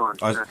lot of fun.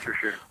 That's for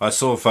sure. I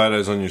saw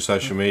photos on your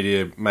social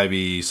media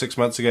maybe 6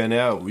 months ago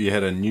now. You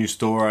had a new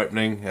store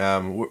opening.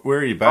 Where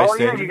are you based? Oh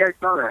yeah, Andrew? You guys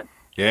saw that.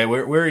 Yeah,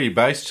 where are you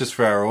based? Just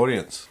for our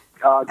audience.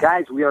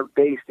 Guys, we are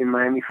based in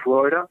Miami,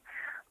 Florida.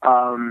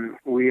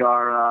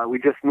 We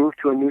just moved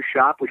to a new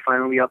shop. We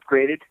finally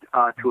upgraded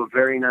to a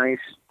very nice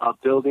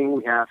building.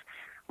 We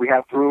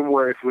have room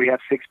where if we have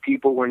 6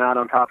 people, we're not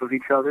on top of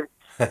each other.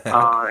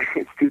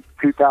 It's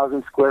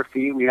 2,000 square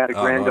feet. We had a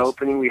grand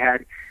opening. We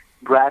had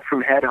Brad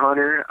from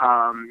Headhunter.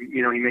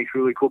 He makes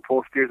really cool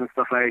pole spears and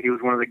stuff like that. He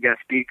was one of the guest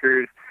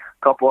speakers.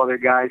 A couple other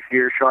guys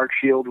here. Shark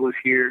Shield was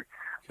here.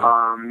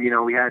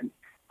 We had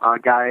a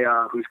guy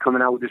who's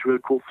coming out with this really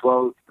cool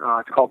float.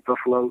 It's called The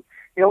Float.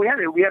 We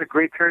had a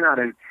great turnout,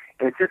 and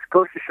it just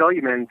goes to show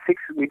you, man.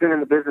 We've been in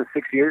the business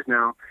 6 years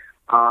now,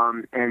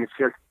 and it's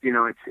just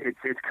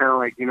it's kind of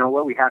like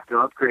we have to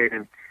upgrade,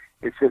 and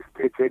it's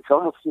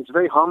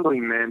very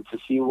humbling, man, to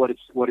see what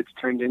it's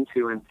turned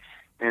into, and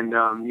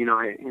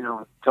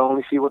to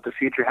only see what the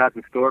future has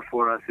in store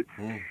for us.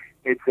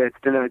 It's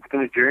been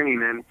a journey,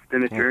 man. It's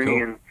been a journey,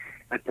 cool.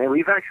 And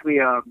we've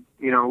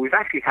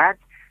actually had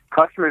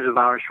customers of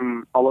ours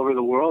from all over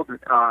the world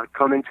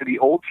come into the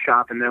old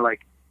shop, and they're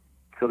like,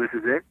 "So this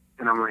is it?"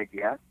 And I'm like,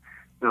 "Yeah."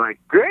 They're like,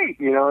 "Great!"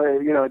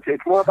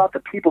 It's more about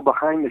the people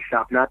behind the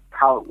shop, not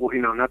how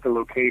not the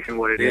location,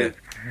 what it is.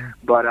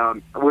 But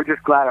we're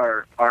just glad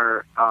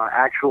our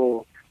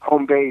actual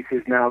home base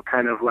is now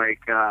kind of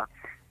like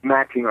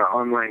matching our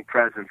online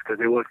presence, because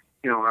it was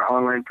our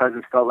online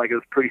presence felt like it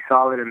was pretty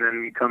solid, and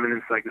then we come in,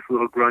 it's like this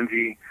little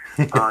grungy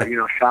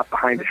shop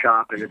behind the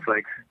shop, and it's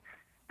like,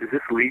 is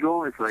this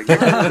legal? It's like, yeah,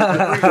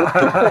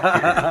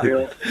 this is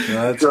legal.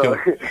 No, that's cool.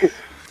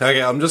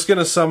 Okay, I'm just going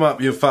to sum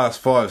up your Fast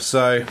Five.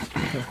 So,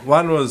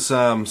 one was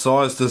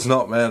size does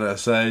not matter.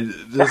 So,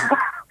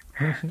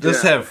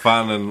 just have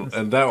fun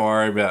and don't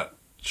worry about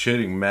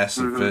shooting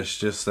massive fish.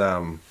 Just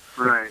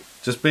right.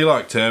 Just be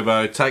like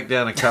Turbo. Take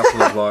down a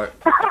couple of like.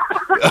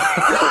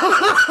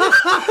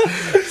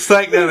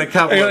 Take down a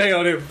couple. Hang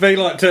on. Be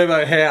like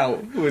Turbo. How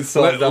with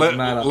size doesn't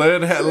matter.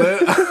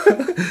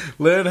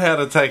 Learn how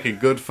to take a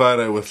good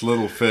photo with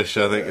little fish,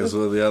 I think, is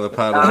the other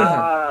part of it.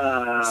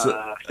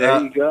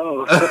 There you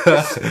go.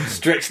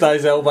 Stretch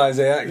those elbows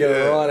out, get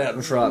it right out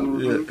in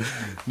front. Yeah.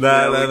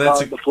 No,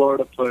 that's the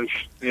Florida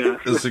push. Yeah,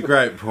 that's a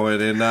great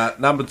point. And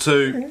number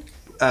 2, do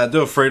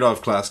a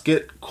freedive class.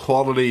 Get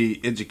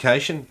quality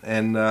education,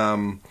 and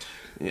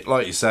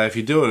like you say, if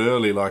you do it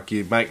early, like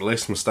you make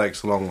less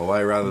mistakes along the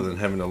way rather than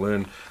having to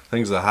learn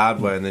things the hard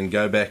way and then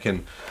go back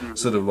and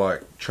sort of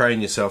like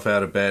train yourself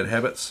out of bad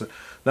habits.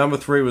 Number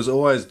 3 was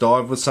always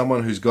dive with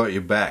someone who's got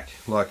your back,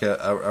 like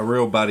a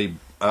real buddy.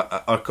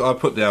 I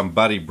put down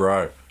buddy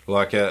bro,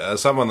 like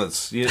someone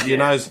that's you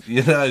knows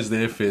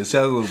their fear. It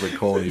sounds a little bit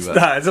corny, but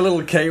no, it's a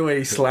little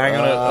Kiwi slang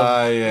on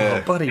it. Yeah.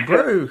 Oh, buddy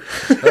bro.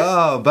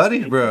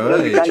 Buddy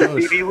bro. You got your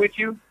BB with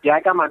you? Yeah, I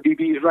got my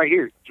BBs right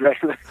here.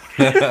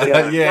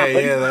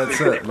 yeah,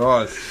 that's it.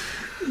 Nice.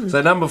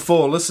 So number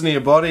 4, listen to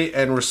your body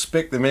and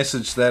respect the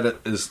message that it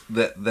is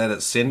that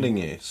it's sending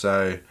you.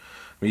 So.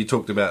 You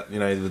talked about,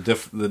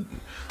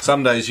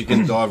 some days you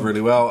can dive really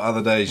well,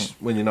 other days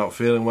when you're not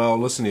feeling well,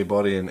 listen to your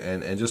body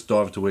and just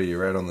dive to where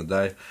you're at on the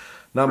day.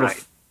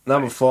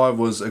 Number 5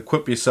 was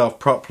equip yourself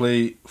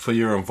properly for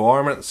your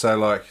environment. So,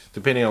 like,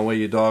 depending on where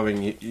you're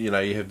diving, you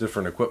have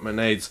different equipment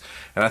needs.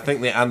 And I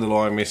think the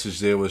underlying message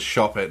there was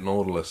shop at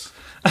Nautilus.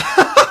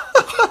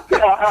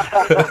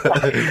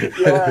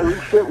 Yeah,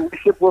 we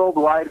ship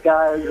worldwide,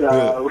 guys.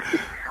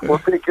 We'll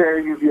take care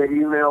of you via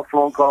email,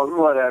 phone calls,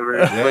 whatever.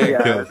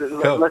 Yeah,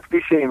 cool. Let's be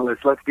shameless.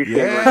 Let's be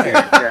shameless.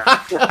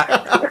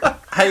 Yeah.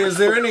 Hey, is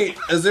there any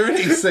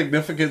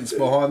significance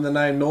behind the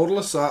name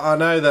Nautilus? I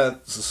know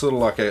that's sort of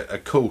like a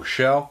cool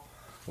shell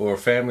or a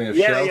family of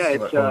shells.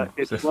 Yeah,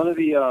 it's one of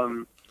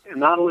the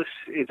Nautilus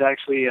is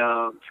actually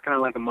it's kind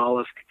of like a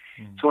mollusk.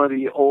 It's one of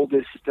the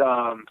oldest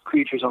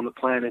creatures on the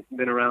planet.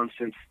 Been around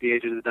since the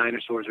age of the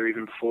dinosaurs or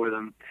even before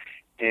them,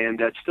 and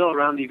it's still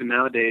around even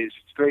nowadays.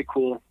 It's very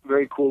cool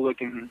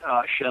looking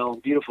shell,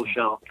 beautiful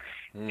shell.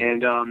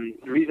 And the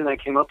reason I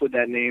came up with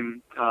that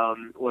name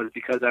was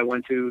because I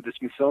went to the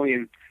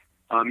Smithsonian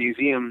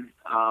Museum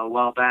a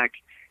while back,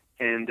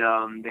 and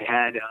they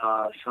had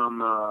some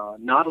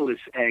nautilus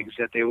eggs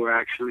that they were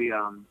actually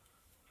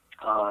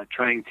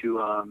trying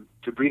to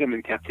breed them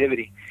in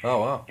captivity. Oh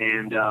wow!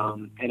 And I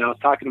was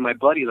talking to my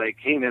buddy, like,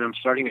 hey man, I'm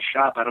starting a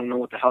shop. I don't know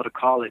what the hell to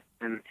call it.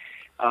 And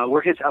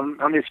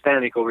I'm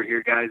Hispanic over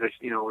here, guys.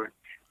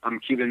 I'm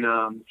Cuban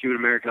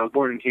American. I was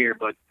born in here,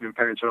 but my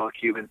parents are all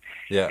Cuban.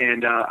 Yeah.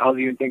 And I was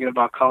even thinking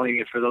about calling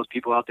it, for those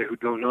people out there who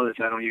don't know this,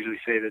 I don't usually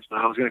say this, but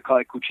I was going to call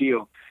it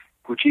Cuchillo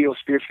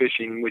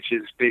spearfishing, which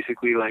is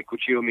basically like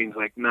cuchillo means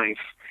like knife.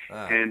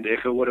 And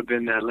if it would have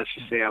been that, let's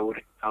just say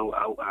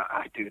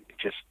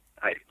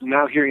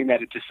now hearing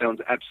that, it just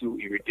sounds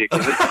absolutely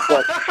ridiculous.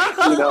 But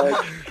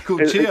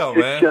Cuchillo,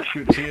 man.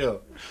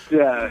 Cuchillo.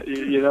 Yeah,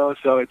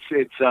 so it's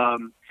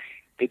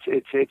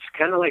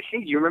kind of like,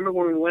 hey, you remember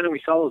when we went and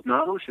we saw those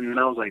nautilus? And then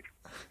I was like,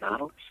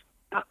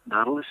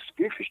 nautilus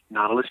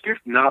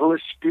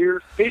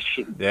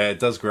spearfishing. Yeah, it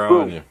does grow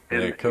Boom. on you.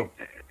 Yeah, cool.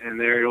 And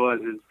there it was.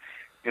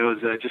 It was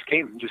just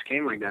came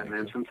like that,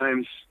 man.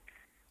 Sometimes,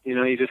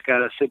 you just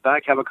gotta sit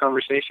back, have a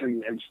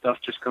conversation, and stuff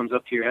just comes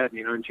up to your head,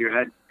 into your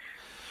head.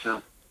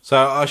 So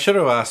I should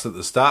have asked at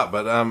the start,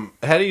 but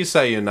how do you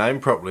say your name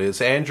properly?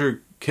 It's Andrew.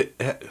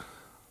 How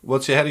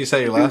do you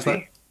say your last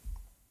name?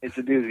 It's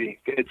a doozy.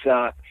 It's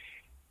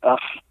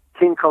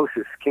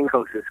Kinkosis.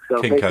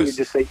 So basically, you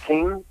just say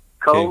King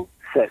Kosis.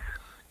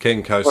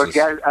 Kinkosis. Or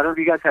guys, I don't know if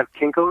you guys have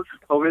Kinkos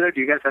over there. Do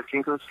you guys have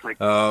Kinkos? Like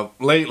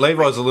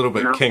Levi's a little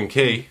bit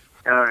kinky.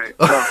 All right.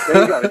 So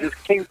there you go. Just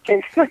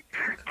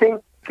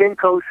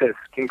Kinkosis.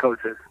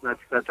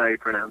 That's how you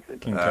pronounce it.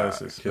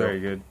 Kinkosis. Very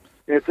good.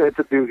 It's a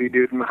doozy,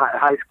 dude. From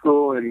high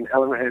school and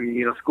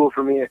school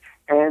for me.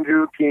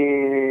 Andrew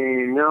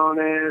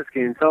Quinones,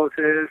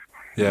 Kinkosis.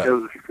 Yeah. It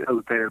was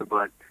a pain in the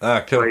butt.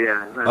 Ah, cool. But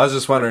yeah, I was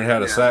just wondering how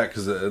to say it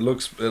because it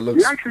looks.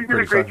 You actually did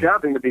a great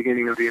job in the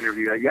beginning of the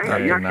interview. You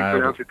actually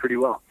pronounced it pretty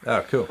well.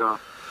 Oh, cool. So,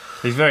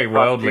 he's very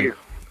worldly.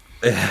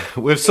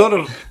 We've sort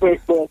of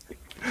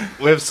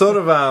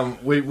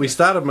we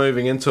started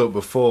moving into it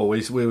before.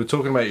 We were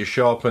talking about your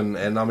shop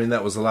and I mean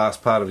that was the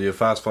last part of your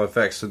Fast 5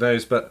 Facts to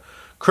News, but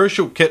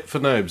crucial kit for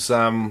noobs.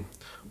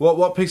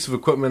 What piece of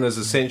equipment is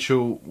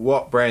essential?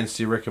 What brands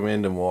do you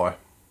recommend and why?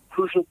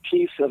 Crucial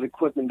piece of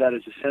equipment that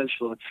is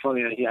essential. It's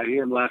funny, I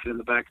hear him laughing in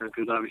the background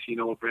because obviously you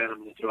know what brand I'm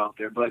going to throw out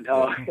there. But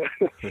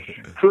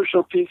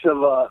crucial piece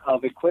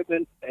of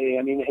equipment.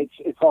 I mean,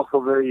 it's also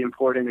very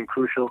important and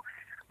crucial.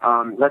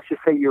 Let's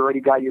just say you already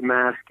got your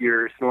mask,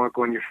 your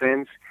snorkel, and your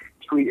fins.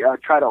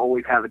 Try to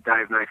always have a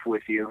dive knife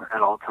with you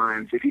at all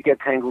times. If you get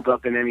tangled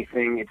up in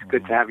anything, it's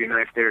good to have your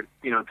knife there,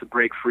 to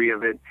break free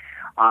of it.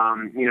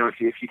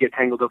 If you get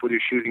tangled up with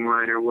your shooting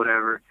line or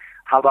whatever.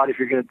 How about if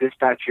you're going to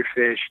dispatch your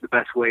fish? The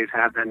best way is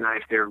have that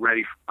knife there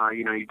ready.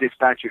 You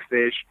dispatch your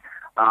fish.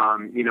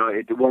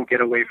 It won't get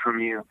away from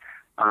you.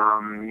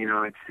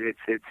 It's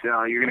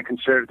you're going to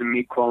conserve the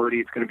meat quality.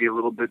 It's going to be a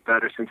little bit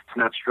better since it's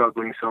not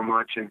struggling so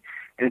much. And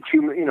it's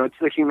it's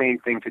the humane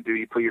thing to do.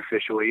 You put your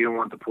fish away. You don't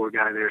want the poor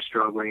guy there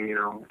struggling.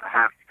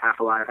 Half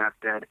alive, half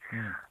dead.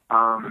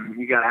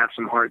 You got to have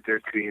some heart there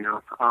too.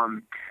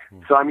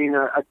 So I mean,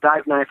 a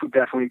dive knife would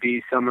definitely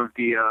be some of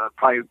the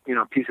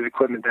piece of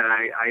equipment that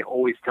I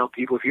always tell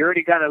people. If you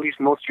already got at least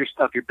most of your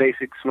stuff, your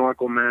basic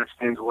snorkel, mask,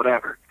 fins,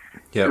 whatever,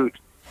 dude,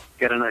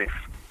 get a knife.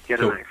 Get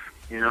a knife.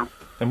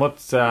 And what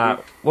do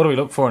we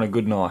look for in a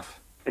good knife?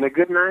 In a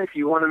good knife,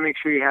 you want to make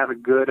sure you have a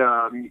good.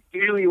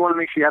 Usually, you want to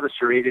make sure you have a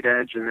serrated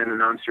edge and then a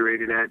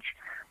non-serrated edge.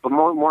 But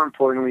more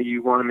importantly,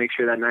 you want to make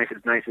sure that knife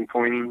is nice and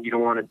pointy. You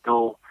don't want a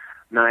dull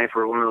knife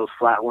or one of those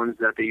flat ones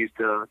that they use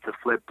to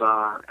flip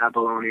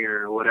abalone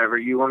or whatever.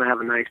 You want to have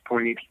a nice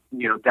pointy,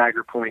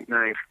 dagger point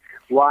knife.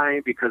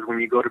 Why? Because when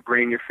you go to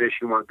brain your fish,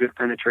 you want good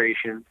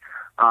penetration.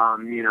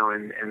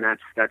 And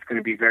that's going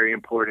to be very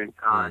important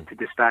to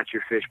dispatch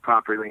your fish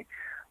properly.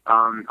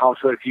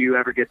 Also, if you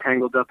ever get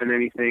tangled up in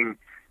anything,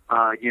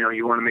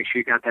 you want to make sure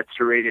you got that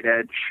serrated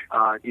edge.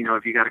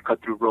 If you got to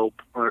cut through rope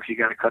or if you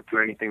got to cut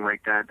through anything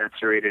like that, that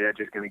serrated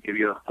edge is going to give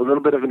you a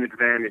little bit of an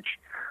advantage.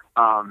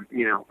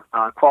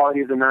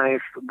 Quality of the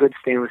knife, good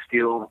stainless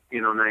steel,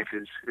 knife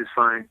is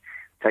fine.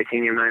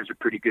 Titanium knives are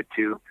pretty good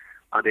too.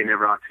 They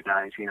never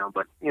oxidize,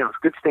 but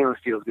good stainless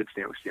steel is good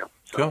stainless steel.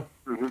 So, cool.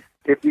 Mm-hmm.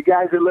 If you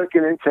guys are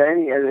looking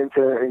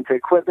into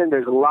equipment,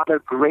 there's a lot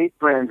of great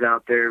brands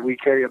out there. We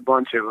carry a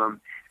bunch of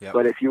them. Yep.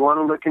 But if you want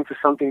to look into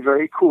something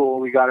very cool,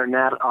 we got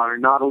our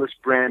Nautilus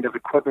brand of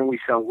equipment. We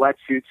sell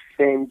wetsuits,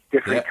 same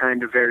different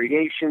kind of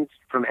variations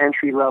from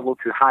entry level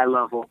to high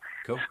level.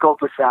 Cool.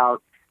 Scope us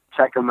out.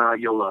 Check them out.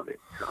 You'll love it.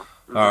 So,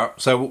 All right.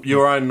 So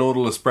your own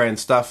Nautilus brand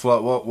stuff.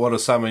 What are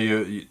some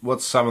of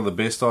what's some of the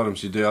best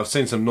items you do? I've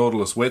seen some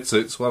Nautilus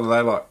wetsuits. What are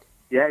they like?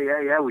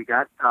 Yeah. We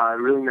got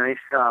really nice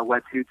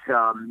wetsuits.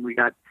 We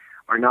got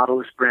our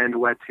Nautilus brand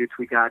wetsuits.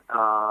 We got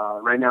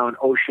right now an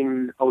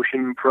Ocean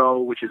Pro,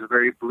 which is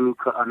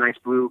a nice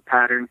blue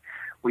pattern.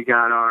 We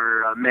got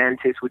our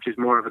Mantis, which is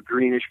more of a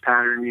greenish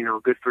pattern,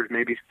 good for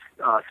maybe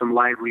some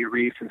lively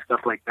reefs and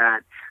stuff like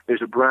that.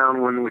 There's a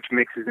brown one which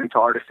mixes into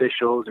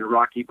artificials and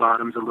rocky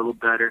bottoms a little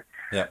better.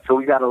 Yeah. So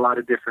we got a lot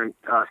of different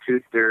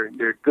suits. They're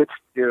good.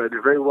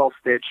 They're very well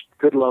stitched.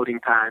 Good loading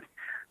pad.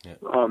 Yeah.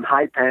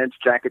 High pants,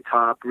 jacket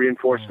top,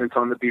 reinforcements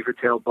on the beaver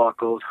tail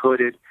buckles,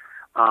 hooded.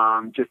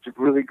 Just a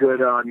really good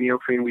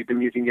neoprene. We've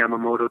been using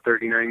Yamamoto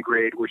 39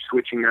 grade. We're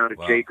switching now to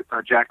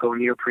Jacko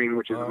neoprene,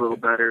 which is a little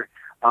better,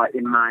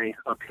 in my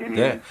opinion.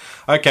 Yeah.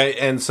 Okay,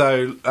 and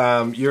so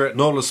you're at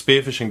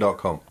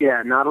nautilusspearfishing.com.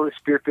 Yeah,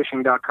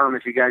 nautilusspearfishing.com.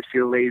 If you guys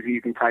feel lazy,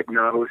 you can type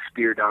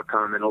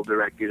nautilusspear.com and it'll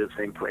direct you to the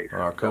same place. All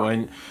right, cool.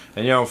 And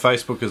you're on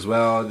Facebook as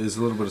well. There's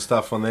a little bit of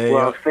stuff on there.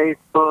 We're on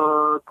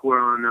Facebook. We're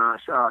on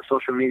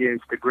social media,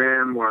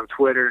 Instagram. We're on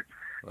Twitter.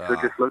 So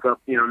just look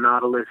up,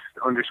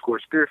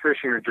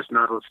 Nautilus_spearfishing or just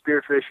Nautilus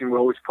Spearfishing. We're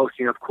always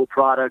posting up cool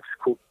products,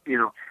 cool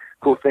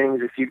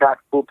things. If you got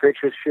cool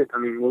pictures,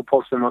 we'll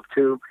post them up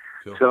too.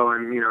 Cool. So,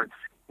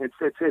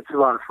 it's a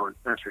lot of fun,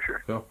 that's for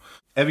sure. Cool.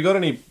 Have you got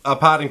any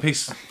parting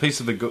piece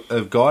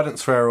of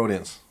guidance for our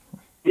audience?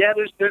 Yeah,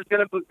 there's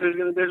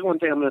one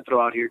thing I'm gonna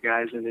throw out here,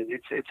 guys, and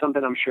it's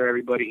something I'm sure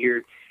everybody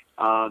here,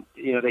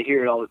 they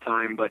hear it all the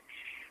time, but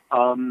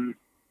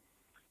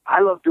I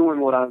love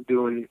doing what I'm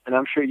doing, and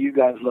I'm sure you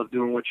guys love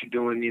doing what you're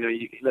doing.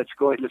 Let's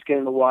get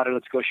in the water,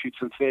 let's go shoot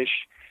some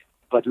fish,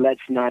 but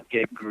let's not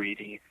get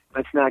greedy.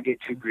 Let's not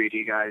get too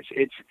greedy, guys.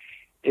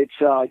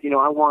 I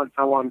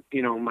want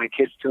my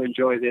kids to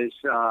enjoy this.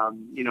 I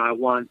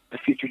want the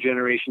future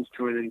generations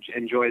to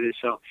enjoy this.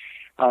 So,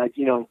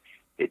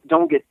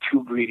 don't get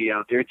too greedy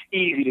out there. It's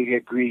easy to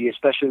get greedy,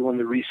 especially when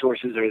the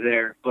resources are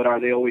there. But are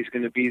they always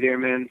going to be there,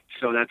 man?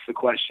 So that's the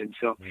question.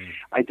 So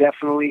I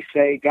definitely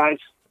say, guys,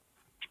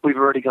 we've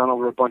already gone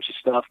over a bunch of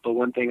stuff, but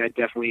one thing I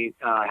definitely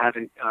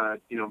haven't,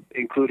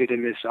 included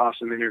in this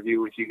awesome interview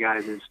with you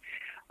guys is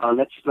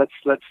let's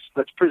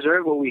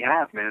preserve what we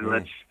have, man.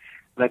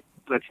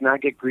 Let's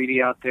not get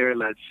greedy out there.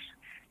 Let's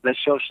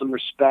show some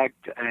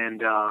respect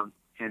and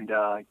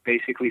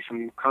basically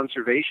some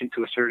conservation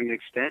to a certain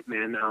extent,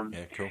 man.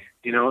 Cool.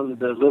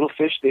 The little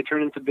fish, they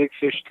turn into big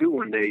fish too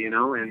one day,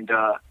 and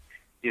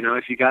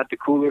if you got the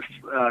cooler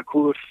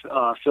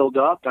filled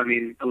up,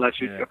 unless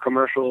you're a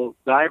commercial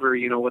diver,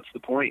 what's the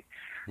point?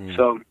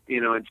 So,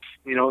 it's,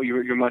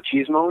 you're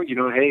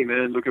machismo, hey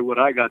man, look at what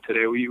I got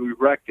today. We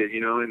wrecked it,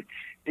 and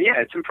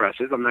yeah, it's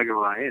impressive. I'm not gonna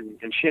lie,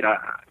 and shit,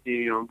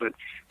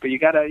 but you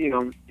gotta,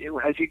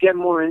 as you get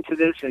more into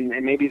this, and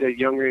maybe the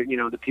younger,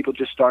 the people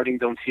just starting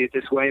don't see it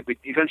this way, but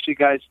eventually,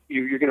 guys,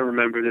 you're gonna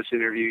remember this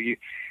interview.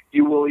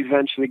 You will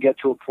eventually get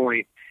to a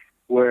point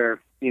where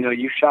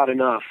you shot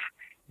enough.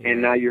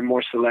 And now you're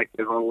more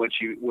selective on what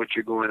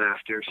you're going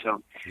after.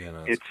 So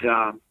it's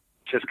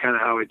just kind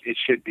of how it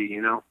should be,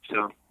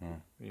 So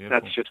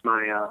that's just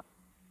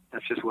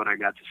that's just what I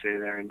got to say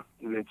there, and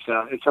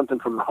it's something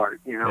from the heart,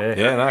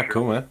 Yeah,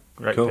 cool, man.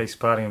 Great cool. piece of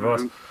parting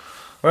advice.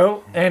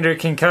 Well, Andrew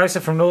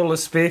Kinkosa from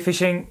Nautilus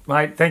Spearfishing,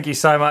 mate, thank you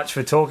so much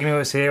for talking to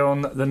us here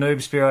on the Noob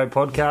Spearo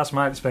podcast,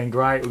 mate. It's been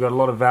great. We've got a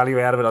lot of value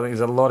out of it. I think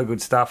there's a lot of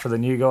good stuff for the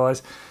new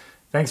guys.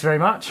 Thanks very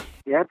much.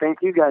 Yeah, thank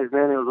you guys,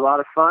 man. It was a lot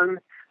of fun.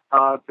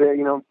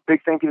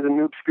 Big thank you to the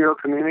Noob Spearo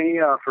community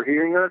for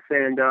hearing us,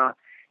 and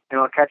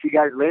I'll catch you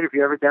guys later. If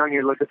you're ever down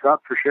here, look us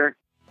up for sure.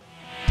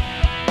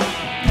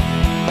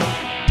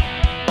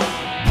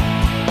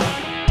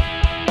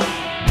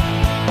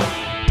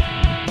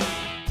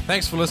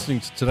 Thanks for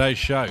listening to today's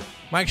show.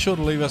 Make sure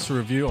to leave us a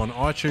review on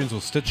iTunes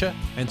or Stitcher,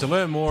 and to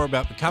learn more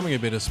about becoming a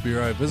better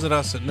Spearo, visit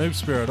us at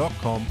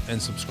noobspearo.com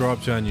and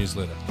subscribe to our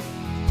newsletter.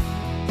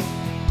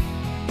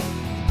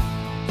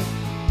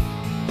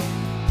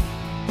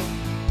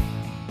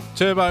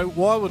 Turbo,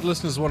 why would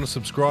listeners want to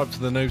subscribe to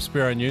the Noob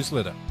Spearo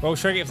newsletter? Well,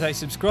 Shrek, if they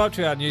subscribe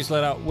to our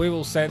newsletter, we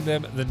will send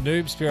them the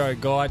Noob Spearo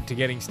Guide to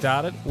Getting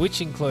Started, which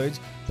includes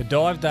the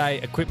Dive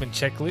Day equipment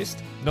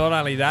checklist. Not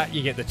only that,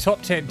 you get the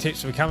top 10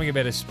 tips for becoming a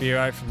better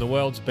Spearo from the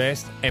world's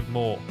best and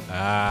more.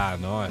 Ah,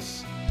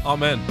 nice.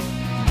 I'm in.